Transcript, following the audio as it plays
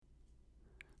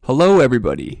Hello,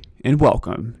 everybody, and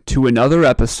welcome to another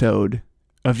episode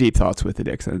of Deep Thoughts with the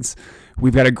Dixons.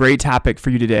 We've got a great topic for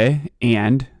you today,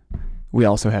 and we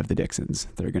also have the Dixons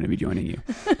that are going to be joining you.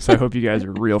 So I hope you guys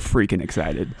are real freaking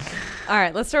excited. All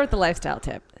right, let's start with the lifestyle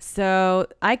tip. So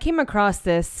I came across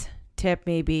this tip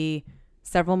maybe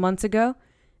several months ago,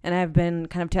 and I've been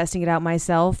kind of testing it out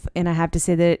myself. And I have to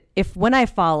say that when I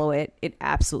follow it, it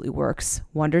absolutely works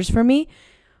wonders for me.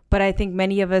 But I think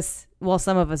many of us,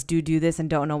 some of us do this and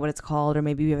don't know what it's called, or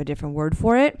maybe we have a different word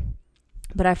for it.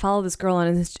 But I follow this girl on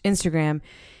Instagram,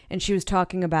 and she was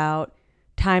talking about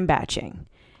time batching.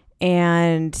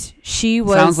 And she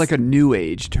was... Sounds like a new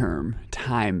age term,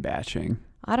 time batching.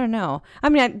 I don't know. I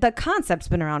mean, the concept's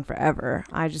been around forever.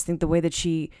 I just think the way that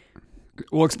she...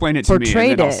 Well, explain it to me,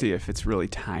 and then I'll see if it's really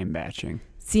time batching.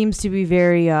 Seems to be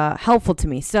very helpful to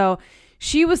me. So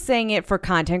she was saying it for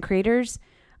content creators,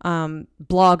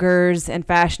 bloggers, and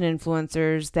fashion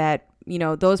influencers that,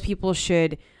 those people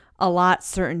should allot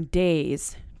certain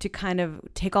days to kind of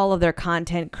take all of their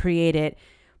content, create it,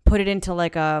 put it into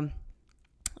like a...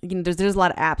 there's a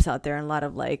lot of apps out there and a lot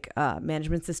of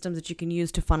management systems that you can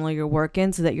use to funnel your work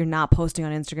in so that you're not posting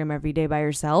on Instagram every day by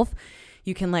yourself.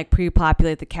 You can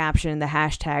pre-populate the caption, the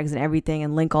hashtags and everything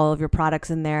and link all of your products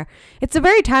in there. It's a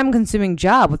very time-consuming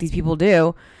job what these people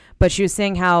do. But she was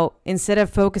saying how instead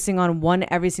of focusing on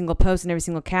every single post and every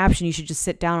single caption, you should just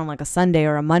sit down on a Sunday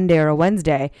or a Monday or a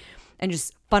Wednesday and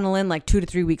just funnel in 2 to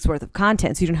 3 weeks worth of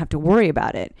content so you don't have to worry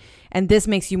about it. And this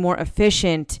makes you more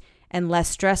efficient and less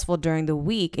stressful during the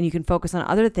week. And you can focus on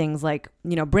other things like,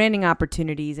 branding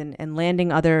opportunities and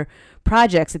landing other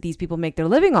projects that these people make their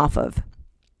living off of.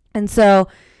 And so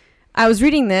I was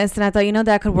reading this and I thought,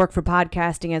 that could work for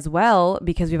podcasting as well,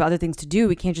 because we have other things to do.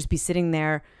 We can't just be sitting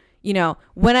there.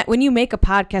 When you make a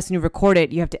podcast and you record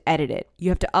it, you have to edit it. You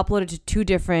have to upload it to 2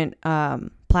 different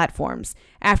platforms.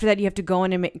 After that, you have to go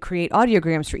in and create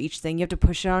audiograms for each thing. You have to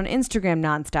push it on Instagram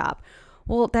nonstop.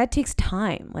 Well, that takes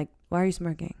time. Why are you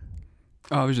smirking?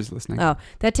 Oh, I was just listening. Oh,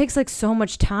 that takes so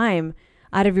much time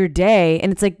out of your day.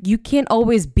 And it's you can't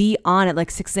always be on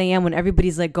at 6 a.m. when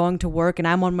everybody's going to work and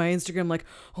I'm on my Instagram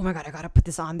oh my God, I got to put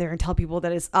this on there and tell people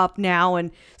that it's up now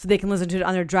and so they can listen to it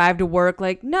on their drive to work.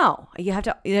 No, you have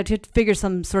to figure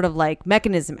some sort of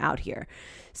mechanism out here.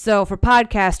 So for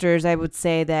podcasters, I would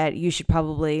say that you should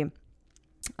probably,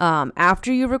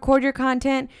 after you record your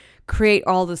content, create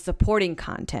all the supporting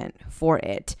content for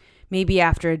it. Maybe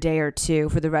after a day or 2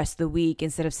 for the rest of the week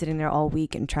instead of sitting there all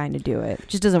week and trying to do it. It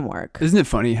just doesn't work. Isn't it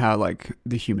funny how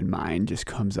the human mind just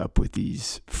comes up with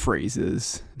these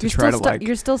phrases to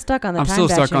You're still stuck on the I'm time still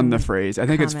stuck batching on the phrase. I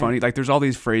think comment. It's funny. There's all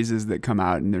these phrases that come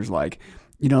out and there's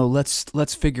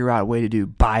let's figure out a way to do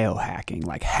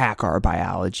biohacking, hack our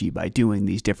biology by doing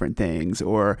these different things,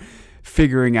 or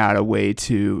figuring out a way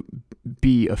to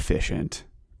be efficient.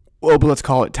 Well, but let's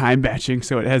call it time batching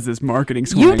so it has this marketing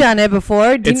swing. You've done it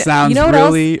before. It sounds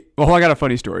really... Well, I got a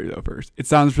funny story, though, first. It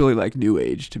sounds really new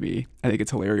age to me. I think it's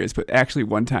hilarious. But actually,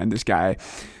 one time, this guy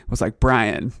was like,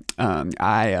 Brian,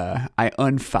 I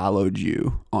unfollowed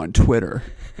you on Twitter.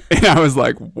 And I was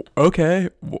like, okay,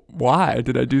 why?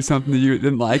 Did I do something that you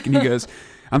didn't like? And he goes,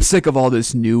 I'm sick of all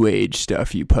this new age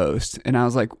stuff you post. And I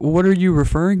was like, well, what are you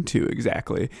referring to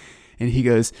exactly? And he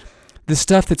goes, the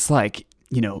stuff that's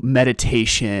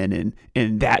meditation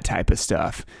and that type of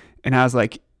stuff. And I was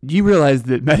like, you realize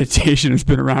that meditation has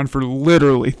been around for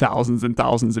literally thousands and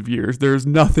thousands of years. There's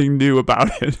nothing new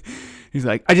about it. He's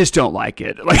like, I just don't like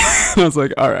it. I was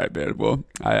like, all right, man. Well,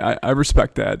 I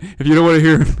respect that. If you don't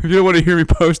want to hear me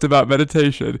post about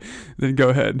meditation, then go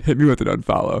ahead, hit me with an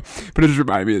unfollow. But it just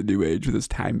reminded me of the new age with this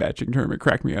time batching term. It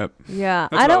cracked me up. Yeah,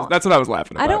 that's what I was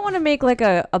laughing about. I don't want to make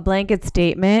a blanket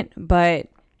statement, but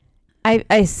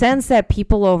I sense that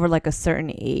people over a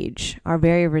certain age are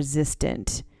very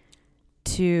resistant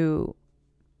to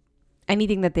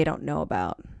anything that they don't know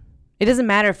about. It doesn't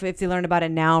matter if they learn about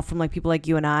it now from people like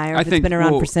you and I, or if it's been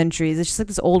around for centuries. It's just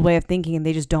this old way of thinking, and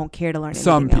they just don't care to learn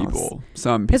anything else.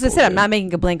 Some people. As I said, I'm not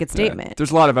making a blanket statement. Yeah.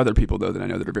 There's a lot of other people, though, that I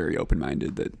know that are very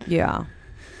open-minded that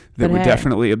would hey,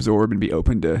 definitely absorb and be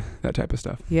open to that type of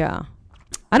stuff. Yeah.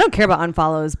 I don't care about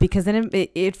unfollows because then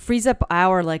it frees up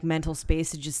our mental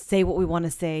space to just say what we want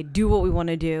to say, do what we want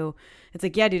to do. It's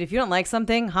yeah, dude, if you don't like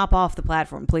something, hop off the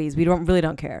platform, please. We really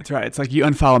don't care. That's right. It's you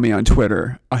unfollow me on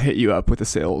Twitter, I'll hit you up with the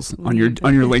sales on your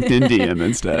LinkedIn DM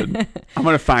instead. I'm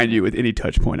going to find you with any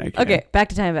touch point I can. Okay, back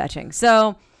to time batching.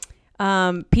 So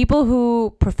people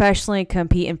who professionally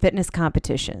compete in fitness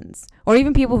competitions, or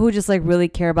even people who just really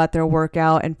care about their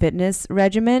workout and fitness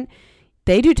regimen,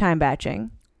 they do time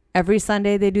batching. Every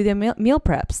Sunday they do their meal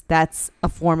preps. That's a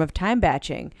form of time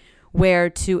batching, where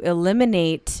to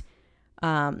eliminate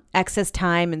excess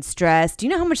time and stress. Do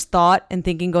you know how much thought and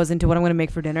thinking goes into what I'm going to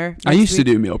make for dinner? I used to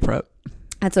do meal prep.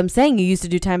 That's what I'm saying. You used to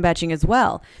do time batching as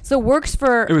well. So it works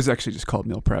for... It was actually just called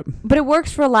meal prep. But it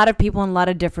works for a lot of people in a lot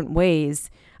of different ways.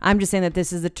 I'm just saying that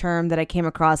this is a term that I came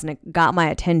across and it got my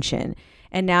attention.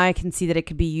 And now I can see that it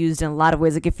could be used in a lot of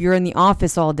ways. Like if you're in the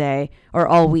office all day or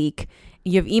all week,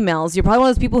 you have emails. You're probably one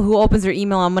of those people who opens their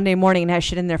email on Monday morning and has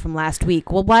shit in there from last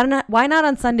week. Well, why not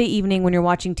on Sunday evening when you're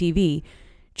watching TV?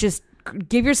 Just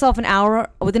give yourself an hour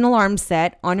with an alarm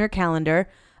set on your calendar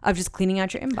of just cleaning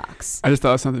out your inbox. I just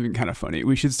thought of something kind of funny.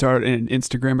 We should start an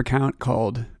Instagram account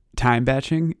called Time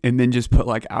Batching and then just put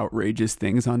like outrageous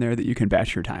things on there that you can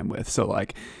batch your time with. So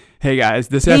like, hey guys,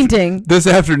 this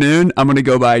afternoon, I'm going to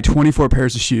go buy 24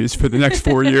 pairs of shoes for the next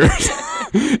 4 years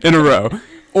in a row.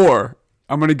 Or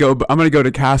I'm going to go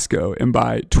to Costco and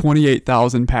buy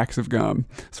 28,000 packs of gum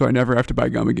so I never have to buy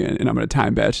gum again. And I'm going to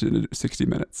time batch it in 60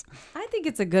 minutes. I think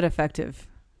it's a good effective.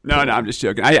 No, I'm just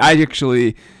joking.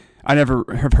 I never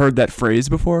have heard that phrase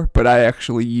before, but I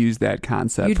actually use that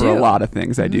concept for a lot of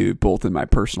things I do, both in my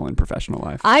personal and professional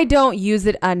life. I don't use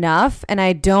it enough, and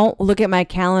I don't look at my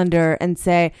calendar and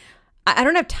say, I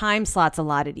don't have time slots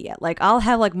allotted yet. Like I'll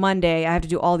have like Monday, I have to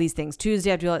do all these things.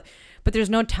 Tuesday, I have to do all, but there's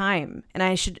no time, and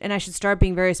I should start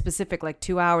being very specific, like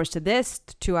 2 hours to this,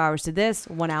 2 hours to this,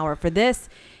 1 hour for this,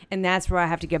 and that's where I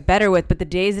have to get better with. But the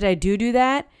days that I do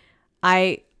that,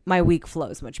 my week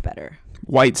flows much better.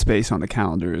 White space on the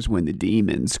calendar is when the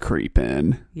demons creep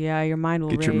in. Yeah, your mind will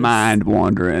get your mind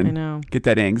wandering. I know. Get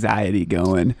that anxiety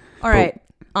going. All right,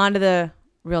 on to the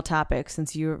real topic.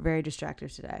 Since you were very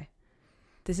distracted today,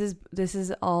 this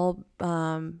is all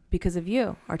because of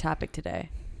you. Our topic today.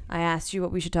 I asked you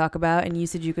what we should talk about, and you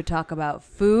said you could talk about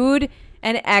food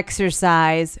and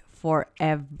exercise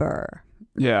forever.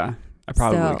 Yeah, I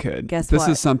probably could. Guess what? This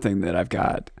is something that I've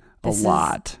got a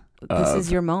lot. This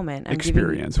is your moment. I'm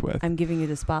giving you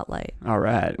the spotlight. All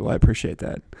right. Well, I appreciate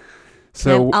that.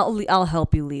 So I'll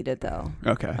help you lead it though.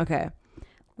 Okay.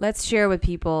 Let's share with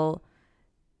people.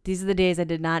 These are the days I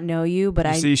did not know you,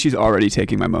 but see, she's already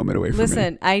taking my moment away from me.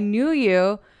 Listen, I knew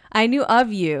you. I knew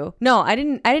of you. No, I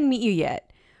didn't meet you yet,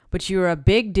 but you were a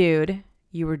big dude.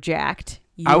 You were jacked.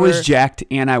 I was jacked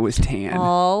and I was tan.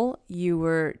 You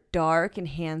were dark and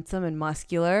handsome and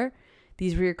muscular.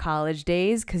 These were your college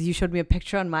days because you showed me a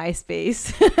picture on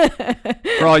MySpace.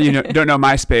 For all you don't know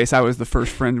MySpace, I was the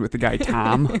first friend with the guy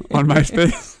Tom on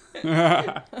MySpace.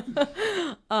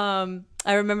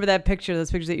 I remember that picture, those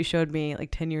pictures that you showed me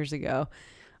like 10 years ago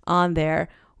on there.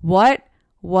 What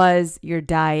was your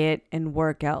diet and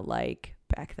workout like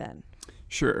back then?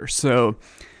 Sure. So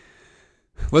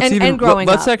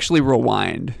let's actually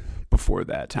rewind before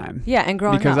that time. Yeah, and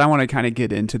growing up. Because I want to kind of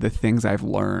get into the things I've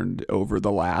learned over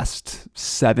the last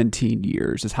 17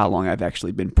 years is how long I've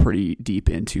actually been pretty deep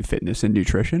into fitness and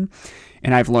nutrition.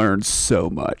 And I've learned so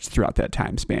much throughout that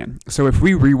time span. So if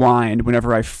we rewind,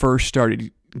 whenever I first started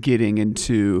getting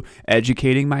into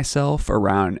educating myself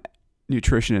around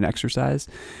nutrition and exercise,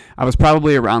 I was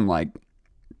probably around like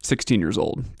 16 years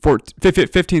old,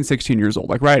 15, 16 years old,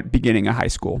 like right beginning of high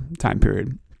school time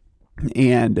period.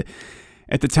 And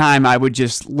at the time, I would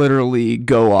just literally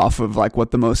go off of like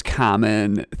what the most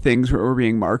common things were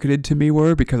being marketed to me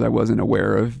were because I wasn't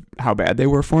aware of how bad they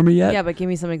were for me yet. Yeah, but give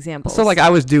me some examples. So like I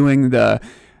was doing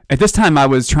at this time I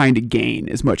was trying to gain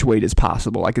as much weight as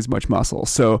possible, like as much muscle.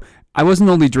 So I wasn't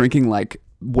only drinking like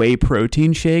whey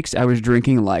protein shakes, I was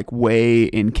drinking like whey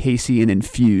and casein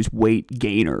infused weight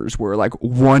gainers where like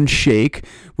one shake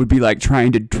would be like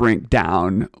trying to drink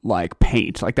down like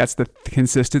paint. Like that's the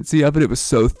consistency of it. It was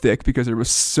so thick because there was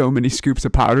so many scoops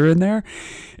of powder in there.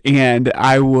 And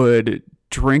I would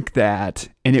drink that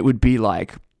and it would be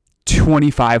like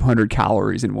 2,500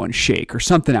 calories in one shake or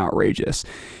something outrageous.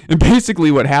 And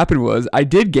basically what happened was I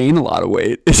did gain a lot of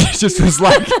weight. It just was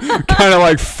like kind of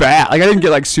like fat. Like I didn't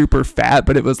get like super fat,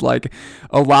 but it was like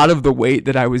a lot of the weight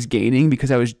that I was gaining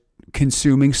because I was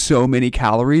consuming so many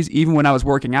calories. Even when I was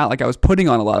working out, like I was putting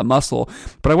on a lot of muscle,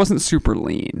 but I wasn't super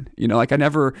lean. Like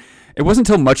it wasn't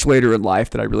until much later in life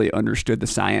that I really understood the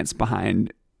science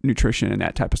behind nutrition and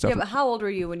that type of stuff. Yeah, but how old were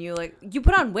you when you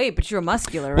put on weight, but you were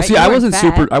muscular, right? Well, see, I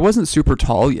wasn't super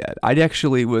tall yet. I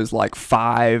actually was like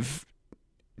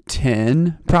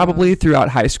 5'10" probably throughout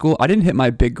high school. I didn't hit my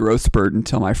big growth spurt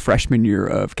until my freshman year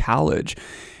of college.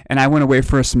 And I went away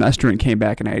for a semester and came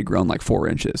back and I had grown like 4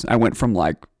 inches. I went from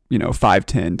like,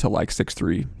 5'10" to like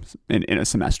 6'3" in a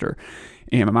semester.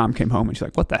 And my mom came home and she's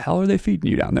like, what the hell are they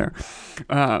feeding you down there?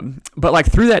 But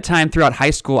like through that time, throughout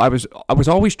high school, I was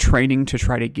always training to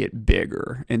try to get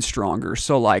bigger and stronger.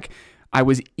 So like I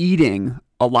was eating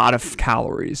a lot of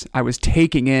calories. I was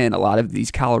taking in a lot of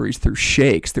these calories through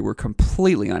shakes that were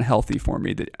completely unhealthy for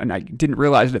me, and I didn't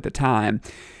realize it at the time.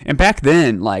 And back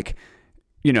then, like,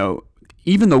 you know,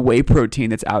 even the whey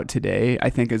protein that's out today, I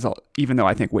think even though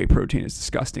I think whey protein is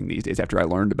disgusting these days after I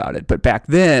learned about it, but back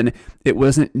then it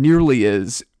wasn't nearly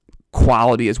as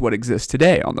quality as what exists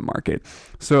today on the market.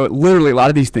 So literally a lot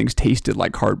of these things tasted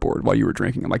like cardboard while you were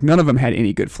drinking them. Like none of them had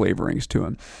any good flavorings to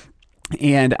them.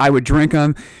 And I would drink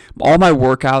them. All my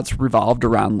workouts revolved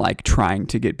around like trying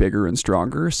to get bigger and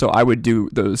stronger. So I would do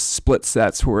those split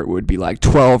sets where it would be like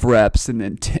 12 reps and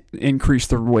then increase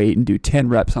the weight and do 10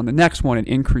 reps on the next one and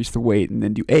increase the weight and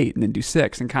then do 8 and then do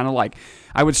 6. And kind of like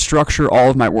I would structure all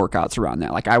of my workouts around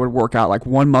that. Like I would work out like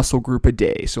one muscle group a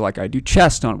day. So like I do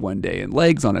chest on one day and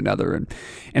legs on another.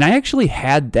 And I actually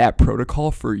had that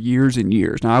protocol for years and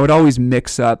years. Now I would always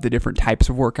mix up the different types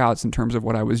of workouts in terms of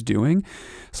what I was doing.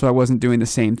 So I wasn't doing the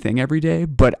same thing every day,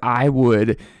 but I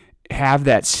would have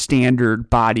that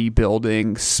standard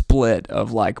bodybuilding split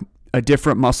of like a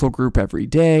different muscle group every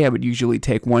day. I would usually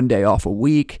take one day off a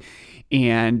week,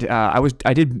 and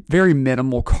I did very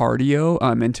minimal cardio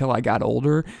until I got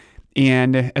older.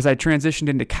 And as I transitioned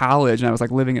into college and I was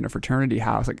like living in a fraternity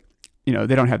house, like, you know,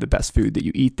 they don't have the best food that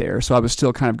you eat there. So I was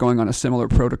still kind of going on a similar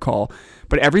protocol,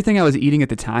 but everything I was eating at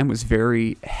the time was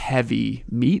very heavy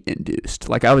meat induced.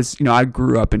 Like I was, you know, I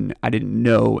grew up and I didn't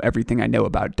know everything I know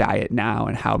about diet now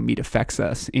and how meat affects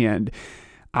us. And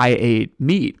I ate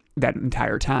meat that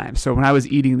entire time. So when I was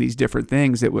eating these different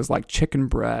things, it was like chicken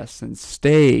breasts and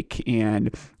steak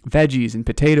and veggies and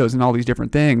potatoes and all these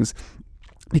different things,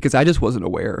 because I just wasn't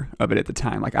aware of it at the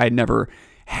time. Like I had never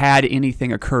had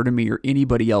anything occur to me or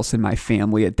anybody else in my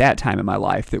family at that time in my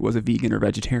life that was a vegan or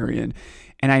vegetarian.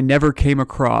 And I never came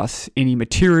across any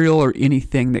material or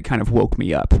anything that kind of woke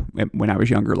me up when I was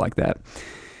younger like that.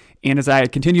 And as I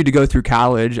continued to go through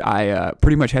college, I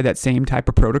pretty much had that same type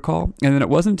of protocol. And then it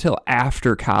wasn't until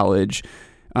after college,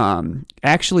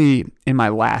 actually in my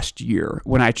last year,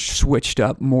 when I switched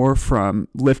up more from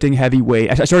lifting heavy weight.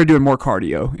 I started doing more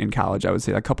cardio in college. I would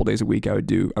say a couple days a week I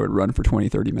would run for 20,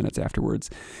 30 minutes afterwards.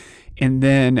 And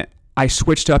then I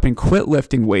switched up and quit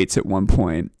lifting weights at one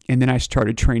point. And then I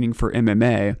started training for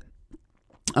MMA.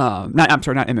 Not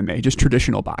MMA, just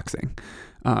traditional boxing.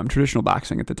 Traditional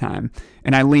boxing at the time.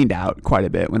 And I leaned out quite a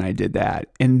bit when I did that.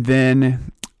 And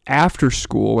then after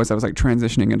school, as I was like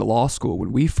transitioning into law school,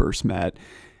 when we first met,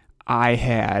 I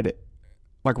had,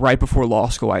 like right before law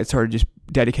school, I had started just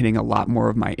dedicating a lot more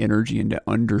of my energy into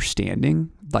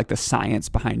understanding like the science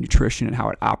behind nutrition and how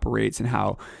it operates and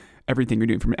how everything you're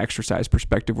doing from an exercise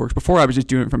perspective works. Before I was just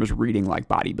doing it from just reading like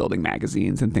bodybuilding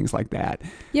magazines and things like that.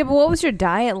 Yeah, but what was your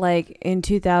diet like in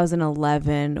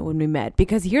 2011 when we met?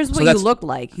 Because here's what you looked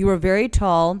like. You were very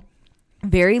tall,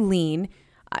 very lean.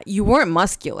 You weren't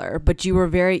muscular, but you were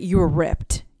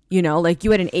ripped, you know, like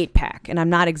you had an 8-pack, and I'm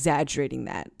not exaggerating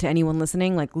that to anyone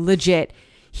listening. Like legit,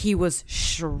 he was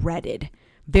shredded,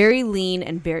 very lean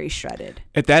and very shredded.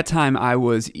 At that time, I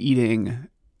was eating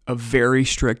a very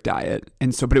strict diet.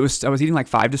 And so, I was eating like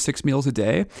 5 to 6 meals a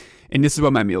day. And this is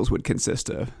what my meals would consist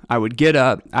of. I would get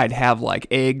up, I'd have like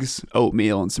eggs,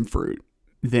 oatmeal, and some fruit.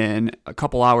 Then a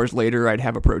couple hours later, I'd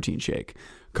have a protein shake.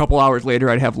 A couple hours later,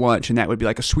 I'd have lunch, and that would be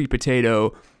like a sweet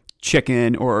potato,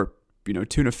 chicken, or, you know,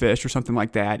 tuna fish or something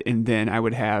like that. And then I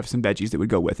would have some veggies that would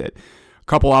go with it. A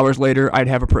couple hours later, I'd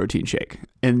have a protein shake.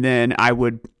 And then I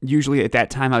would usually, at that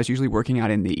time, I was usually working out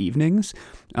in the evenings.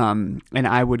 And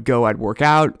I'd work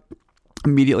out.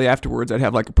 Immediately afterwards, I'd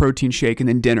have like a protein shake and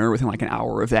then dinner within like an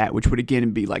hour of that, which would again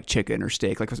be like chicken or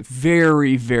steak. Like it was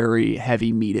very, very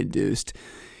heavy meat induced.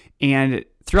 And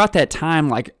throughout that time,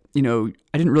 like, you know,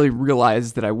 I didn't really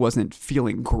realize that I wasn't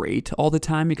feeling great all the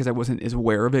time because I wasn't as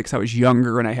aware of it because I was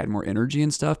younger and I had more energy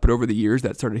and stuff. But over the years,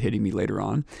 that started hitting me later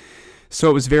on. So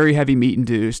it was very heavy meat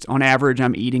induced. On average,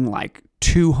 I'm eating like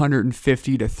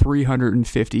 250 to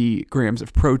 350 grams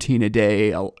of protein a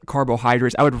day,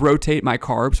 carbohydrates. I would rotate my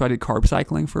carbs, so I did carb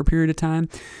cycling for a period of time.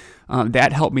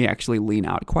 That helped me actually lean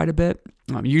out quite a bit.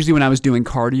 Usually when I was doing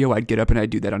cardio, I'd get up and I'd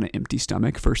do that on an empty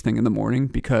stomach first thing in the morning,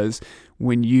 because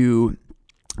when you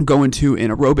go into an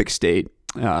aerobic state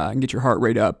and get your heart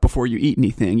rate up before you eat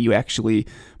anything, you actually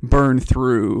burn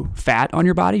through fat on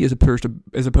your body as opposed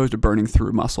to burning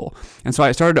through muscle. And so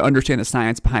I started to understand the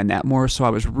science behind that more. So I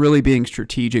was really being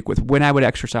strategic with when I would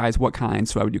exercise, what kind.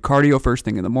 So I would do cardio first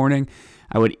thing in the morning.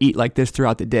 I would eat like this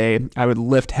throughout the day. I would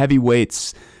lift heavy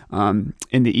weights in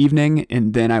the evening,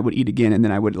 and then I would eat again. And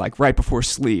then I would, like right before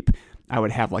sleep, I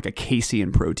would have like a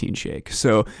casein protein shake.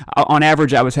 So on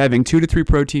average, I was having 2 to 3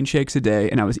 protein shakes a day,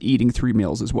 and I was eating 3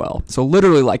 meals as well. So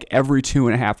literally like every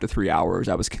 2.5 to 3 hours,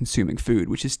 I was consuming food,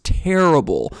 which is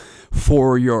terrible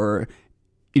for your,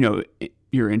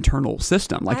 your internal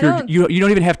system. Like you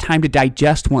don't even have time to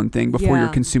digest one thing before you're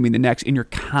consuming the next, and you're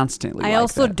constantly I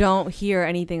also don't hear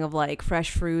anything of like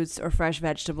fresh fruits or fresh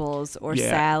vegetables or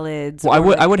salads.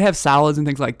 Well, I would have salads and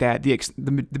things like that.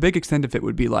 The big extent of it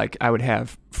would be like I would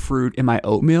have fruit in my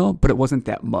oatmeal, but it wasn't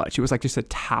that much. It was like just a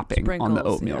topping on the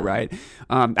oatmeal, right?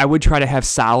 I would try to have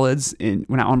salads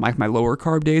on like my lower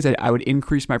carb days. I would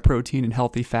increase my protein and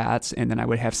healthy fats, and then I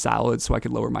would have salads so I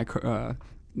could lower my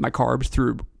carbs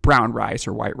through brown rice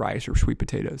or white rice or sweet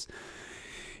potatoes.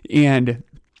 And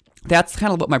that's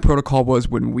kind of what my protocol was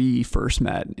when we first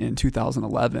met in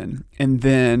 2011. And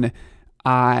then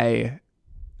I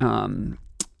don't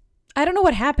know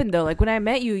what happened though. Like when I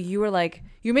met you, you were like,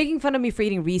 you're making fun of me for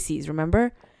eating Reese's,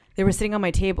 remember? They were sitting on my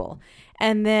table.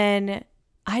 And then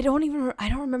I don't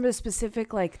remember the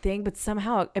specific like thing, but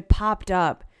somehow it popped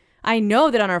up. I know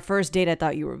that on our first date, I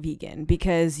thought you were vegan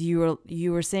because you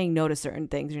were saying no to certain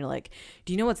things. And you're like,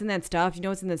 do you know what's in that stuff? Do you know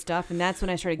what's in that stuff? And that's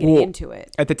when I started getting into it.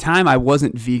 At the time, I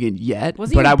wasn't vegan yet, my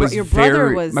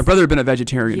brother had been a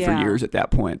vegetarian for years at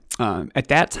that point. At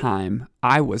that time,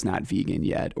 I was not vegan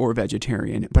yet or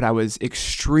vegetarian, but I was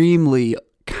extremely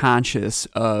conscious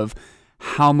of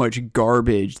how much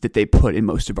garbage that they put in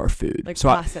most of our food. Like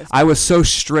so I was so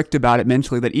strict about it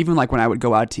mentally that even like when I would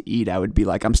go out to eat, I would be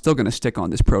like, I'm still going to stick on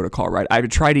this protocol, right? I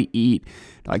would try to eat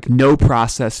like no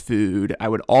processed food. I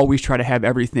would always try to have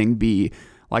everything be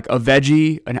like a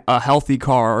veggie, a healthy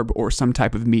carb, or some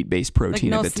type of meat-based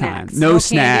protein at the time. No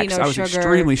snacks. Candy, no I was sugar.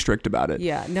 extremely strict about it.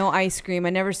 Yeah, no ice cream. I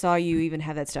never saw you even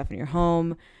have that stuff in your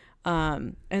home.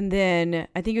 And then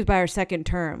I think it was by our second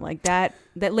term, like that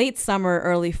late summer,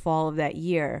 early fall of that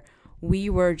year, we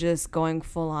were just going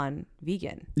full on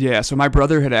vegan. Yeah. So my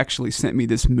brother had actually sent me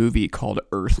this movie called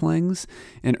Earthlings,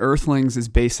 and Earthlings is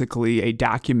basically a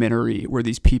documentary where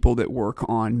these people that work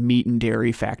on meat and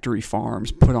dairy factory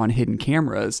farms put on hidden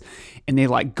cameras, and they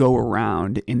like go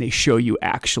around and they show you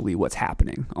actually what's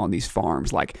happening on these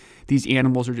farms. Like these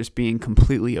animals are just being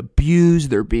completely abused.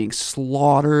 They're being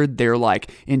slaughtered. They're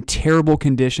like in terrible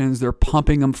conditions. They're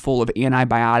pumping them full of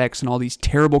antibiotics and all these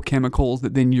terrible chemicals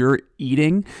that then you're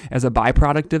eating as a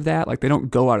byproduct of that. Like they don't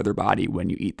go out of their body when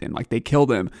you eat them. Like they kill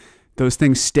them. Those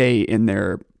things stay in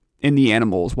the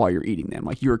animals while you're eating them.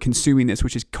 Like you're consuming this,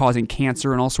 which is causing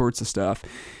cancer and all sorts of stuff.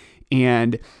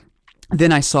 And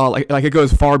then I saw like it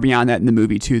goes far beyond that in the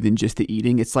movie too than just the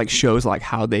eating. It's like shows like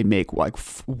how they make like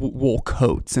wool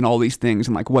coats and all these things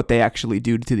and like what they actually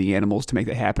do to the animals to make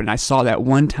that happen. And I saw that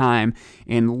one time,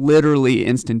 and literally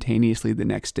instantaneously the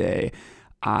next day,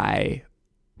 I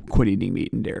quit eating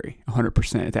meat and dairy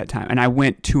 100% at that time. And I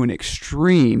went to an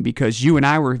extreme because you and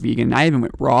I were vegan. And I even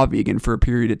went raw vegan for a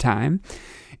period of time.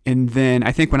 And then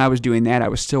I think when I was doing that, I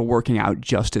was still working out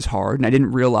just as hard. And I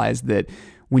didn't realize that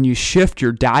when you shift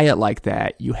your diet like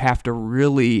that, you have to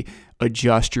really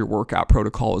adjust your workout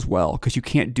protocol as well, because you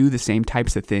can't do the same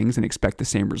types of things and expect the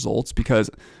same results. Because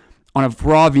on a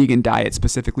raw vegan diet,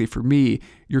 specifically for me,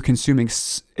 you're consuming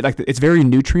like it's very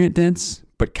nutrient dense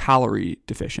but calorie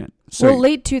deficient. So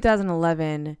late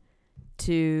 2011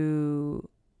 to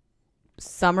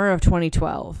summer of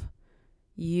 2012,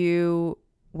 you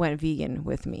went vegan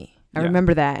with me. I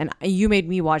remember that, and you made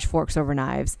me watch Forks Over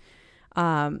Knives.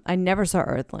 I never saw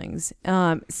Earthlings.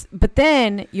 But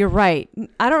then you're right.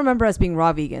 I don't remember us being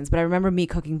raw vegans, but I remember me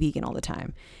cooking vegan all the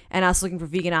time and us looking for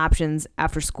vegan options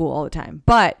after school all the time.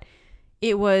 But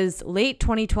it was late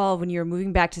 2012 when you were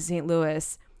moving back to St.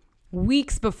 Louis.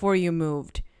 Weeks before you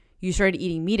moved, you started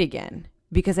eating meat again,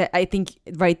 because I think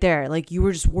right there, like you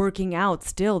were just working out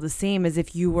still the same as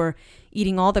if you were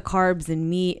eating all the carbs and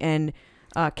meat and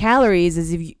calories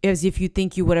as if you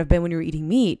think you would have been when you were eating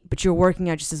meat, but you're working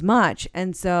out just as much.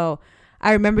 And so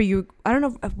I remember I don't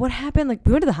know what happened. Like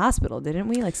we went to the hospital, didn't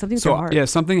we? Like something with your heart. Yeah,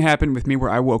 something happened with me where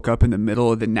I woke up in the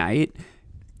middle of the night.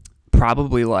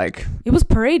 Probably like it was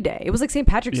parade day. It was like St.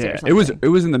 Patrick's Day or something. It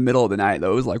was in the middle of the night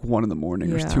though. It was like 1 a.m. or 2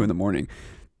 a.m.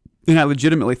 And I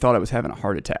legitimately thought I was having a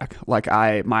heart attack. Like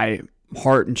my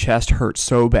heart and chest hurt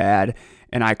so bad.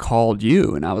 And I called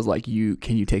you and I was like, can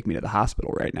you take me to the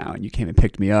hospital right now? And you came and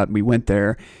picked me up. And we went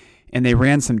there, and they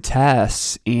ran some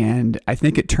tests, and I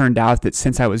think it turned out that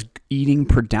since I was eating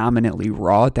predominantly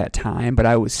raw at that time, but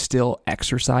I was still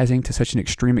exercising to such an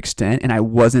extreme extent, and I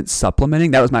wasn't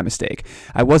supplementing. That was my mistake.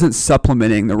 I wasn't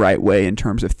supplementing the right way in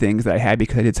terms of things that I had,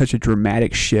 because I did such a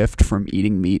dramatic shift from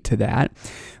eating meat to that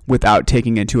without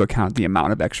taking into account the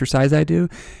amount of exercise I do,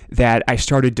 that I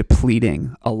started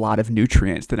depleting a lot of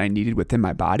nutrients that I needed within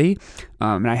my body,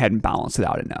 and I hadn't balanced it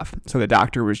out enough. So the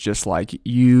doctor was just like,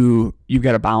 you've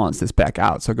got to balance this back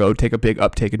out. So go take a big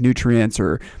uptake of nutrients,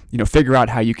 or figure out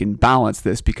how you can balance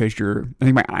this, because I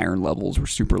think my iron levels were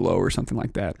super low or something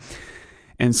like that.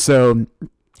 And so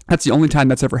that's the only time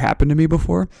that's ever happened to me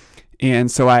before. And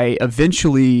so I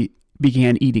eventually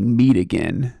began eating meat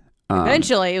again.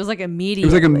 Eventually, it was like immediately. It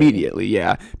was like immediately,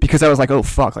 yeah. Because I was like, oh,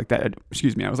 fuck, like that.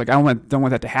 Excuse me. I was like, don't want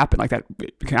that to happen. Like that,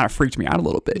 it kind of freaked me out a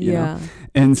little bit, you know?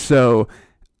 And so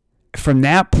from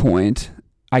that point,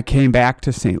 I came back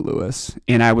to St. Louis,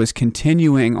 and I was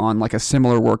continuing on like a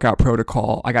similar workout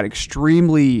protocol. I got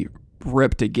extremely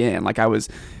ripped again. Like I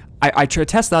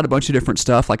tested out a bunch of different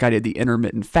stuff. Like I did the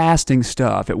intermittent fasting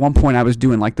stuff. At one point I was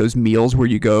doing like those meals where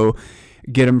you go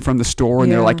get them from the store,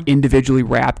 and they're like individually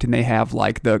wrapped, and they have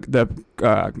like the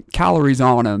calories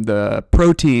on them, the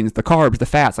proteins, the carbs, the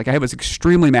fats. Like I was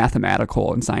extremely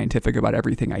mathematical and scientific about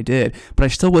everything I did, but I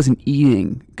still wasn't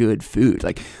eating good food.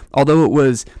 Like although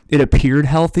it appeared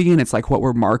healthy and it's like what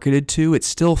we're marketed to, it's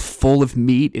still full of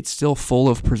meat. It's still full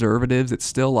of preservatives. It's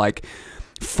still like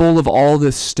full of all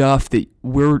this stuff that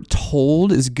we're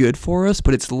told is good for us,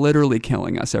 but it's literally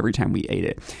killing us every time we ate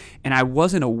it. And I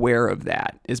wasn't aware of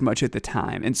that as much at the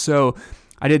time. And so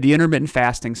I did the intermittent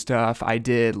fasting stuff. I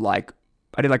did like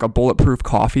a bulletproof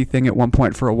coffee thing at one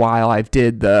point for a while. I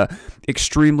did the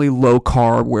extremely low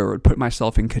carb where I would put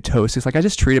myself in ketosis. Like I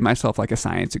just treated myself like a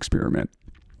science experiment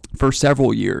for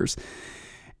several years.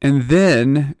 And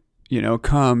then,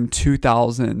 come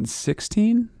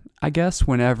 2016, I guess,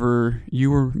 whenever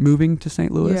you were moving to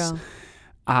St. Louis,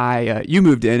 you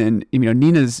moved in, and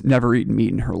Nina's never eaten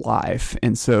meat in her life,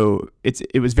 and so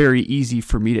it was very easy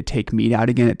for me to take meat out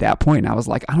again at that point. And I was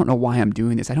like, I don't know why I'm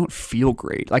doing this. I don't feel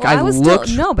great. Like I moved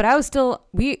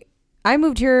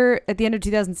here at the end of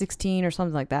 2016 or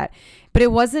something like that, but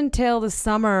it wasn't until the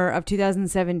summer of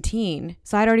 2017.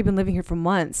 So I'd already been living here for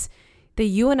months, that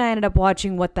you and I ended up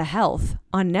watching What the Health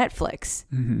on Netflix.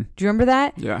 Mm-hmm. Do you remember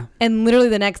that? Yeah. And literally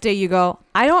the next day you go,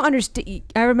 I don't understand.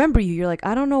 I remember you. You're like,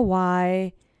 I don't know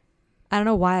why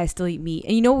I still eat meat.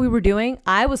 And you know what we were doing?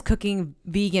 I was cooking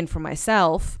vegan for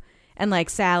myself and like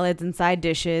salads and side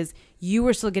dishes. You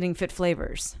were still getting Fit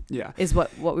Flavors. Yeah. Is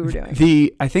what we were doing.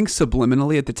 I think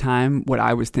subliminally at the time, what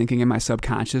I was thinking in my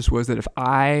subconscious was that if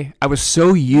I was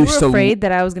so used to... You were afraid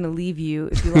that I was going to leave you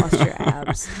if you lost your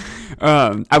abs.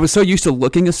 I was so used to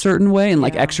looking a certain way and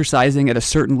like exercising at a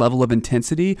certain level of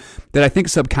intensity that I think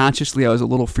subconsciously I was a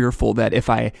little fearful that if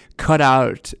I cut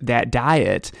out that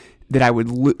diet, that I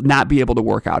would not be able to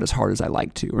work out as hard as I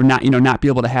like to, or not be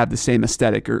able to have the same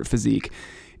aesthetic or physique.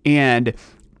 And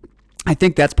I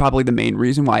think that's probably the main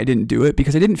reason why I didn't do it,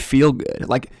 because I didn't feel good.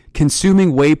 Like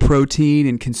consuming whey protein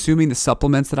and consuming the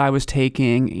supplements that I was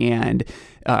taking and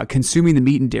consuming the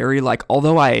meat and dairy, like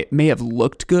although I may have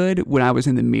looked good when I was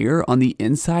in the mirror, on the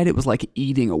inside it was like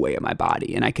eating away at my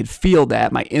body, and I could feel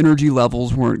that my energy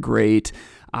levels weren't great.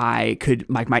 My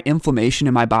inflammation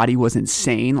in my body was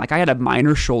insane. Like I had a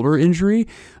minor shoulder injury,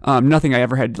 nothing I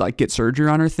ever had to like get surgery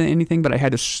on or anything, but I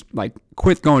had to like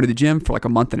quit going to the gym for like a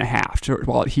month and a half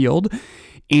while it healed.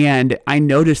 And I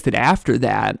noticed that after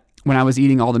that, when I was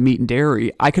eating all the meat and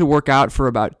dairy, I could work out for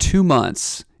about 2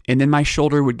 months, and then my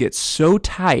shoulder would get so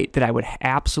tight that I would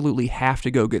absolutely have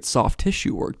to go get soft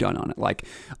tissue work done on it, like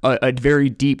a very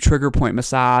deep trigger point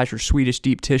massage or Swedish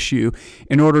deep tissue,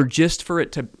 in order just for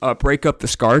it to break up the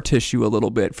scar tissue a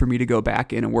little bit for me to go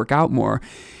back in and work out more.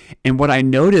 And what I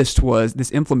noticed was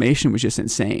this inflammation was just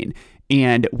insane.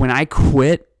 And when I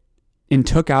quit and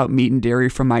took out meat and dairy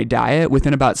from my diet,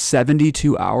 within about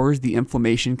 72 hours, the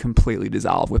inflammation completely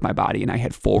dissolved with my body, and I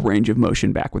had full range of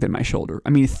motion back within my shoulder. I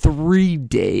mean, 3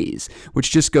 days, which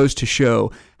just goes to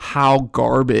show how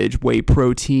garbage whey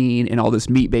protein and all this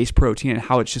meat-based protein, and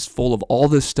how it's just full of all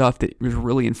this stuff that is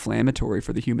really inflammatory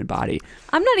for the human body.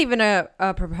 I'm not even a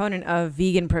proponent of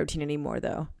vegan protein anymore,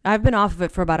 though. I've been off of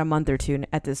it for about a month or two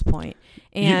at this point.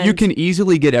 And you can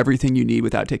easily get everything you need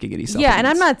without taking any supplements. Yeah, and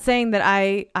I'm not saying that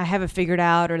I have it figured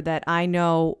out, or that I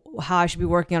know how I should be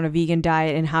working on a vegan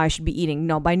diet and how I should be eating.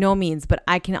 No, by no means. But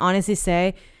I can honestly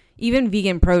say even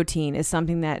vegan protein is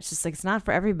something that's just like, it's not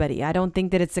for everybody. I don't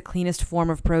think that it's the cleanest form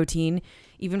of protein,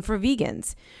 even for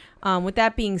vegans. With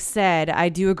that being said, I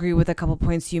do agree with a couple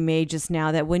points you made just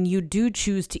now, that when you do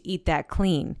choose to eat that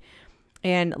clean,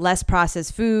 and less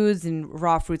processed foods and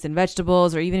raw fruits and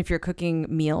vegetables, or even if you're cooking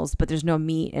meals, but there's no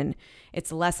meat and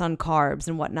it's less on carbs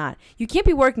and whatnot, you can't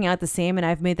be working out the same. And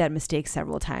I've made that mistake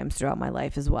several times throughout my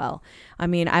life as well. I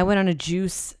mean, I went on a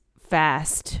juice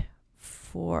fast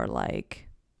for like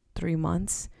 3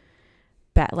 months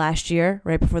back last year,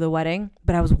 right before the wedding,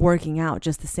 but I was working out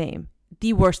just the same.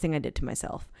 The worst thing I did to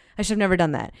myself. I should have never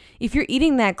done that. If you're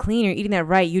eating that clean, you're eating that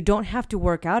right, you don't have to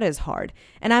work out as hard.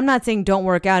 And I'm not saying don't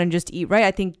work out and just eat right.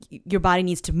 I think your body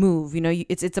needs to move. You know,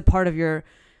 it's a part of your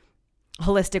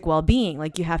holistic well-being.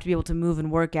 Like, you have to be able to move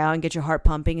and work out and get your heart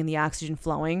pumping and the oxygen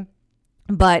flowing.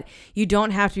 But you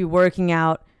don't have to be working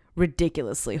out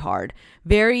ridiculously hard.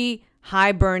 Very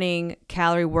high burning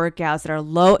calorie workouts that are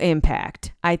low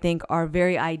impact, I think, are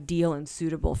very ideal and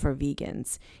suitable for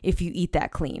vegans if you eat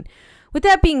that clean. With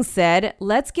that being said,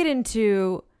 let's get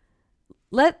into,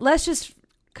 let's just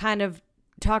kind of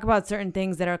talk about certain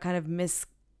things that are kind of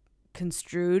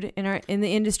misconstrued in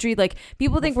the industry. Like,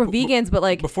 people think we're vegans, but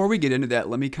like, before we get into that,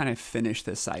 let me kind of finish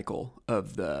this cycle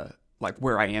of the, like,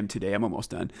 where I am today. I'm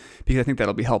almost done, because I think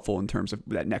that'll be helpful in terms of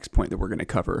that next point that we're going to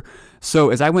cover. So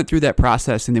as I went through that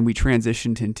process, and then we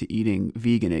transitioned into eating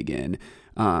vegan again,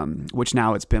 which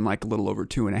now it's been like a little over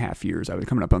 2.5 years. I was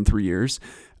coming up on 3 years.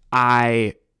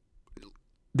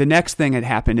 The next thing that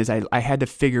happened is I had to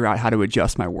figure out how to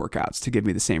adjust my workouts to give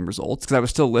me the same results, because I was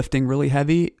still lifting really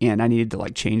heavy and I needed to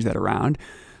like change that around.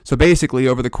 So basically,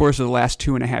 over the course of the last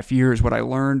 2.5 years, what I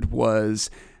learned was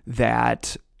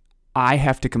that I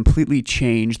have to completely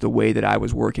change the way that I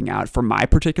was working out for my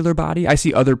particular body. I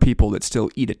see other people that still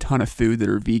eat a ton of food that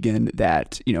are vegan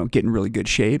that, you know, get in really good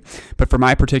shape. But for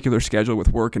my particular schedule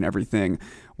with work and everything,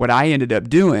 what I ended up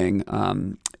doing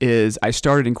is I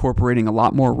started incorporating a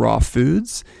lot more raw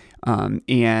foods,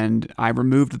 and I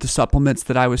removed the supplements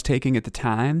that I was taking at the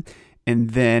time.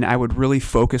 And then I would really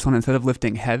focus on, instead of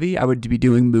lifting heavy, I would be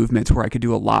doing movements where I could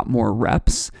do a lot more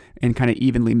reps and kind of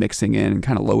evenly mixing in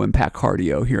kind of low impact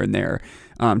cardio here and there.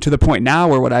 To the point now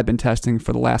where what I've been testing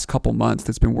for the last couple months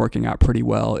that's been working out pretty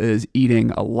well is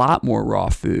eating a lot more raw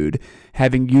food,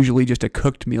 having usually just a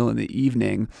cooked meal in the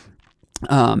evening.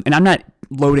 And I'm not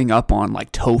loading up on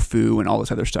like tofu and all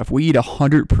this other stuff. We eat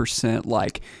 100%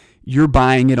 like you're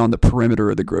buying it on the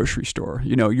perimeter of the grocery store.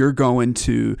 You know, you're going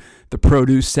to the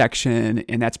produce section,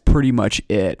 and that's pretty much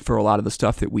it for a lot of the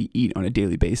stuff that we eat on a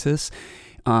daily basis.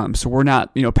 So we're not,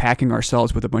 you know, packing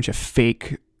ourselves with a bunch of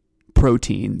fake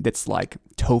protein that's like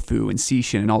tofu and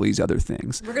seitan and all these other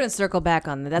things. We're going to circle back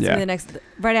on that. That's gonna be the next,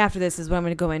 right after this is what I'm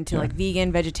going to go into, like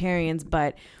vegan, vegetarians,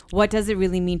 but what does it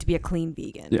really mean to be a clean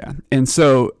vegan? Yeah. And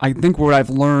so I think what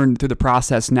I've learned through the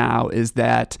process now is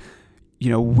that, you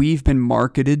know, we've been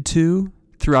marketed to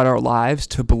throughout our lives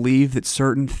to believe that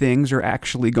certain things are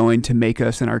actually going to make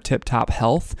us in our tip-top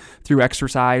health through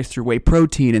exercise, through whey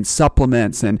protein and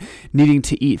supplements and needing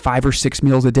to eat 5 or 6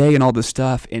 meals a day and all this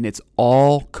stuff. And it's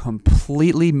all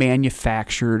completely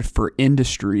manufactured for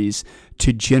industries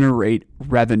to generate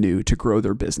revenue to grow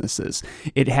their businesses.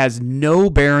 It has no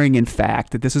bearing, in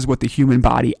fact, that this is what the human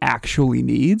body actually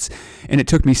needs. And it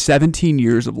took me 17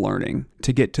 years of learning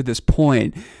to get to this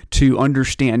point to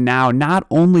understand now, not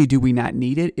only do we not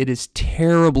need it, it is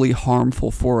terribly harmful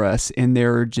for us. And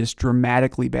there are just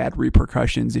dramatically bad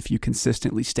repercussions if you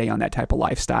consistently stay on that type of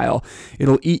lifestyle.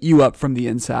 It'll eat you up from the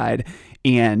inside,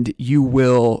 and you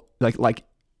will like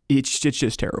it's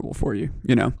just terrible for you,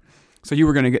 you know? So you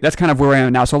were going to get, that's kind of where I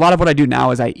am now. So a lot of what I do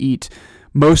now is I eat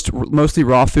mostly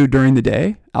raw food during the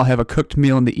day. I'll have a cooked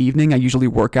meal in the evening. I usually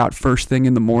work out first thing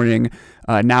in the morning.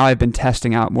 Now I've been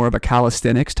testing out more of a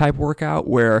calisthenics type workout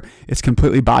where it's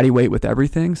completely body weight with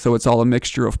everything. So it's all a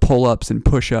mixture of pull-ups and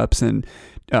push-ups and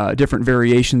different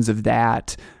variations of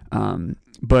that.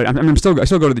 But I still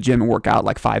go to the gym and work out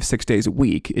like 5-6 days a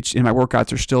week. And my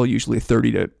workouts are still usually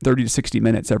 30 to 60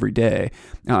 minutes every day.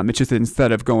 It's just that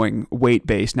instead of going weight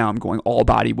based, now I'm going all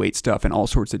body weight stuff and all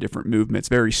sorts of different movements,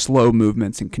 very slow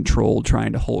movements and controlled,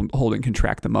 trying to hold and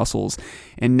contract the muscles.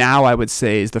 And now I would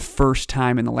say is the first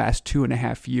time in the last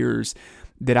 2.5 years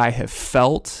that I have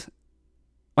felt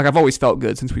like I've always felt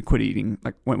good since we quit eating,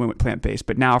 like when we went plant-based,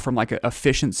 but now from like an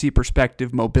efficiency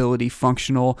perspective, mobility,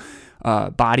 functional,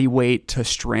 body weight to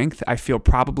strength, I feel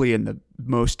probably in the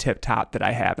most tip-top that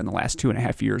I have in the last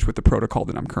 2.5 years with the protocol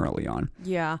that I'm currently on.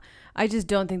 Yeah. I just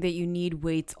don't think that you need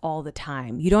weights all the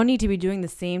time. You don't need to be doing the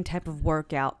same type of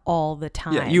workout all the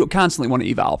time. Yeah, you constantly want to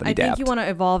evolve and adapt. I think you want to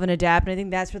evolve and adapt, and I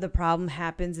think that's where the problem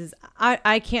happens is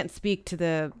I can't speak to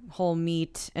the whole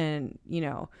meat and, you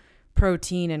know,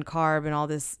 protein and carb and all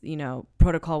this, you know,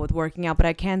 protocol with working out. But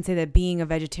I can say that being a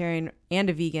vegetarian and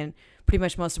a vegan pretty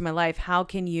much most of my life, how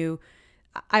can you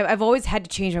I've always had to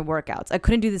change my workouts. I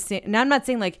couldn't do the same. Now I'm not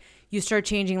saying like you start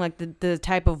changing like the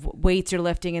type of weights you're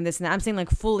lifting and this and that. I'm saying like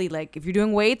fully, like if you're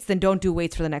doing weights, then don't do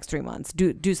weights for the next 3 months.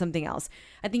 Do something else.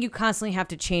 I think you constantly have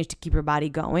to change to keep your body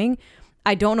going.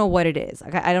 I don't know what it is.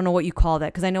 Like, I don't know what you call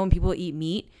that, because I know when people eat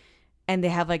meat and they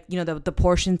have like, you know, the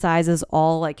portion sizes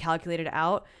all like calculated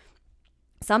out.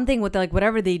 Something with like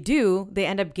whatever they do, they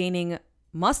end up gaining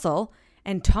muscle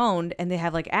and toned, and they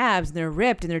have like abs and they're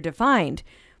ripped and they're defined.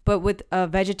 But with a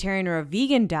vegetarian or a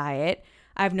vegan diet,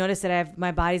 I've noticed that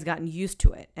my body's gotten used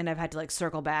to it, and I've had to like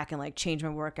circle back and like change my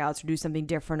workouts or do something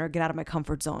different or get out of my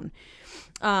comfort zone.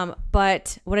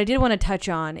 But what I did want to touch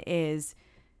on is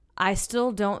I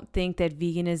still don't think that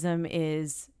veganism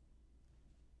is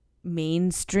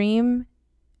mainstream.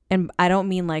 And I don't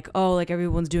mean like, oh, like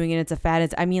everyone's doing it, it's a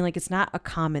fad. I mean like it's not a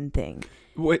common thing.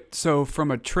 So from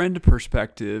a trend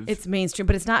perspective, it's mainstream,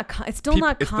 but it's not. It's still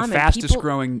not common. It's the fastest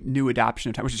growing new adoption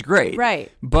of time, which is great.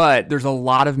 Right. But there's a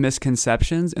lot of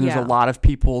misconceptions, and there's a lot of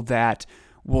people that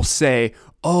will say,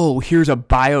 "Oh, here's a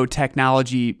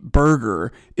biotechnology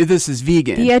burger. This is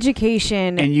vegan." The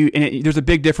education there's a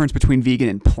big difference between vegan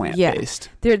and plant based.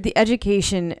 The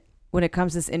education when it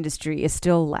comes to this industry is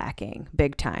still lacking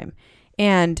big time.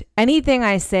 And anything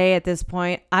I say at this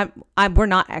point, we're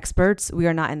not experts. We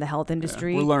are not in the health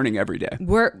industry. We're learning every day.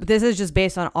 This is just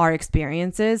based on our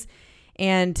experiences.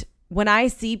 And when I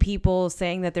see people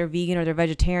saying that they're vegan or they're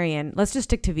vegetarian, let's just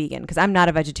stick to vegan, because I'm not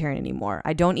a vegetarian anymore.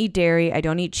 I don't eat dairy. I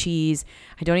don't eat cheese.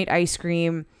 I don't eat ice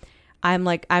cream.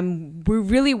 We're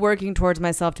really working towards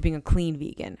myself to being a clean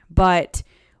vegan. But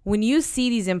when you see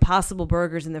these Impossible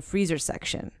burgers in the freezer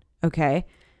section, okay,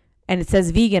 and it says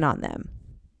vegan on them,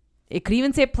 it could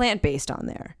even say plant-based on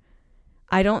there.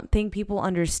 I don't think people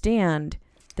understand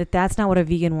that that's not what a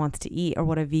vegan wants to eat or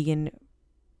what a vegan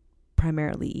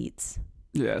primarily eats.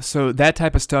 Yeah, so that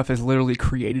type of stuff is literally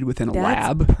created within a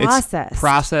lab. Processed. It's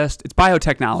processed. It's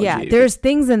biotechnology. Yeah, there's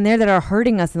things in there that are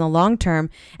hurting us in the long term,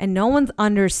 and no one's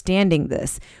understanding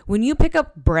this. When you pick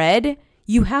up bread,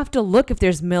 you have to look if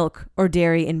there's milk or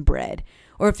dairy in bread,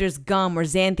 or if there's gum or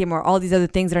xanthan or all these other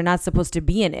things that are not supposed to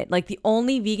be in it. Like the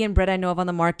only vegan bread I know of on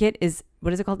the market is,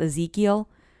 what is it called? Ezekiel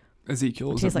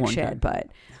tastes like shit, but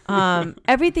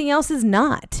everything else is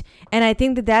not. And I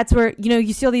think that that's where, you know,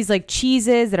 you see all these like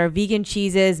cheeses that are vegan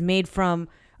cheeses made from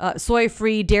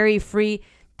soy-free, dairy-free.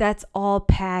 That's all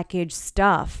packaged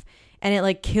stuff. And it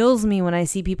like kills me when I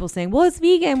see people saying, well, it's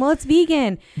vegan. Well, it's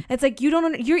vegan. It's like,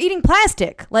 you're eating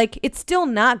plastic. Like, it's still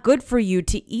not good for you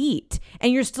to eat.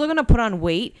 And you're still going to put on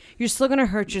weight. You're still going to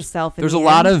hurt yourself. There's a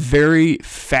lot of very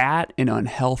fat and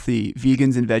unhealthy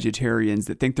vegans and vegetarians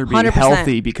that think they're being 100%.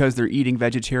 Healthy because they're eating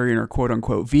vegetarian or quote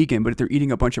unquote vegan, but they're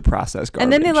eating a bunch of processed garbage.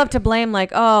 And then they love to blame like,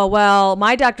 oh, well,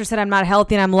 my doctor said I'm not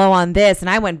healthy and I'm low on this.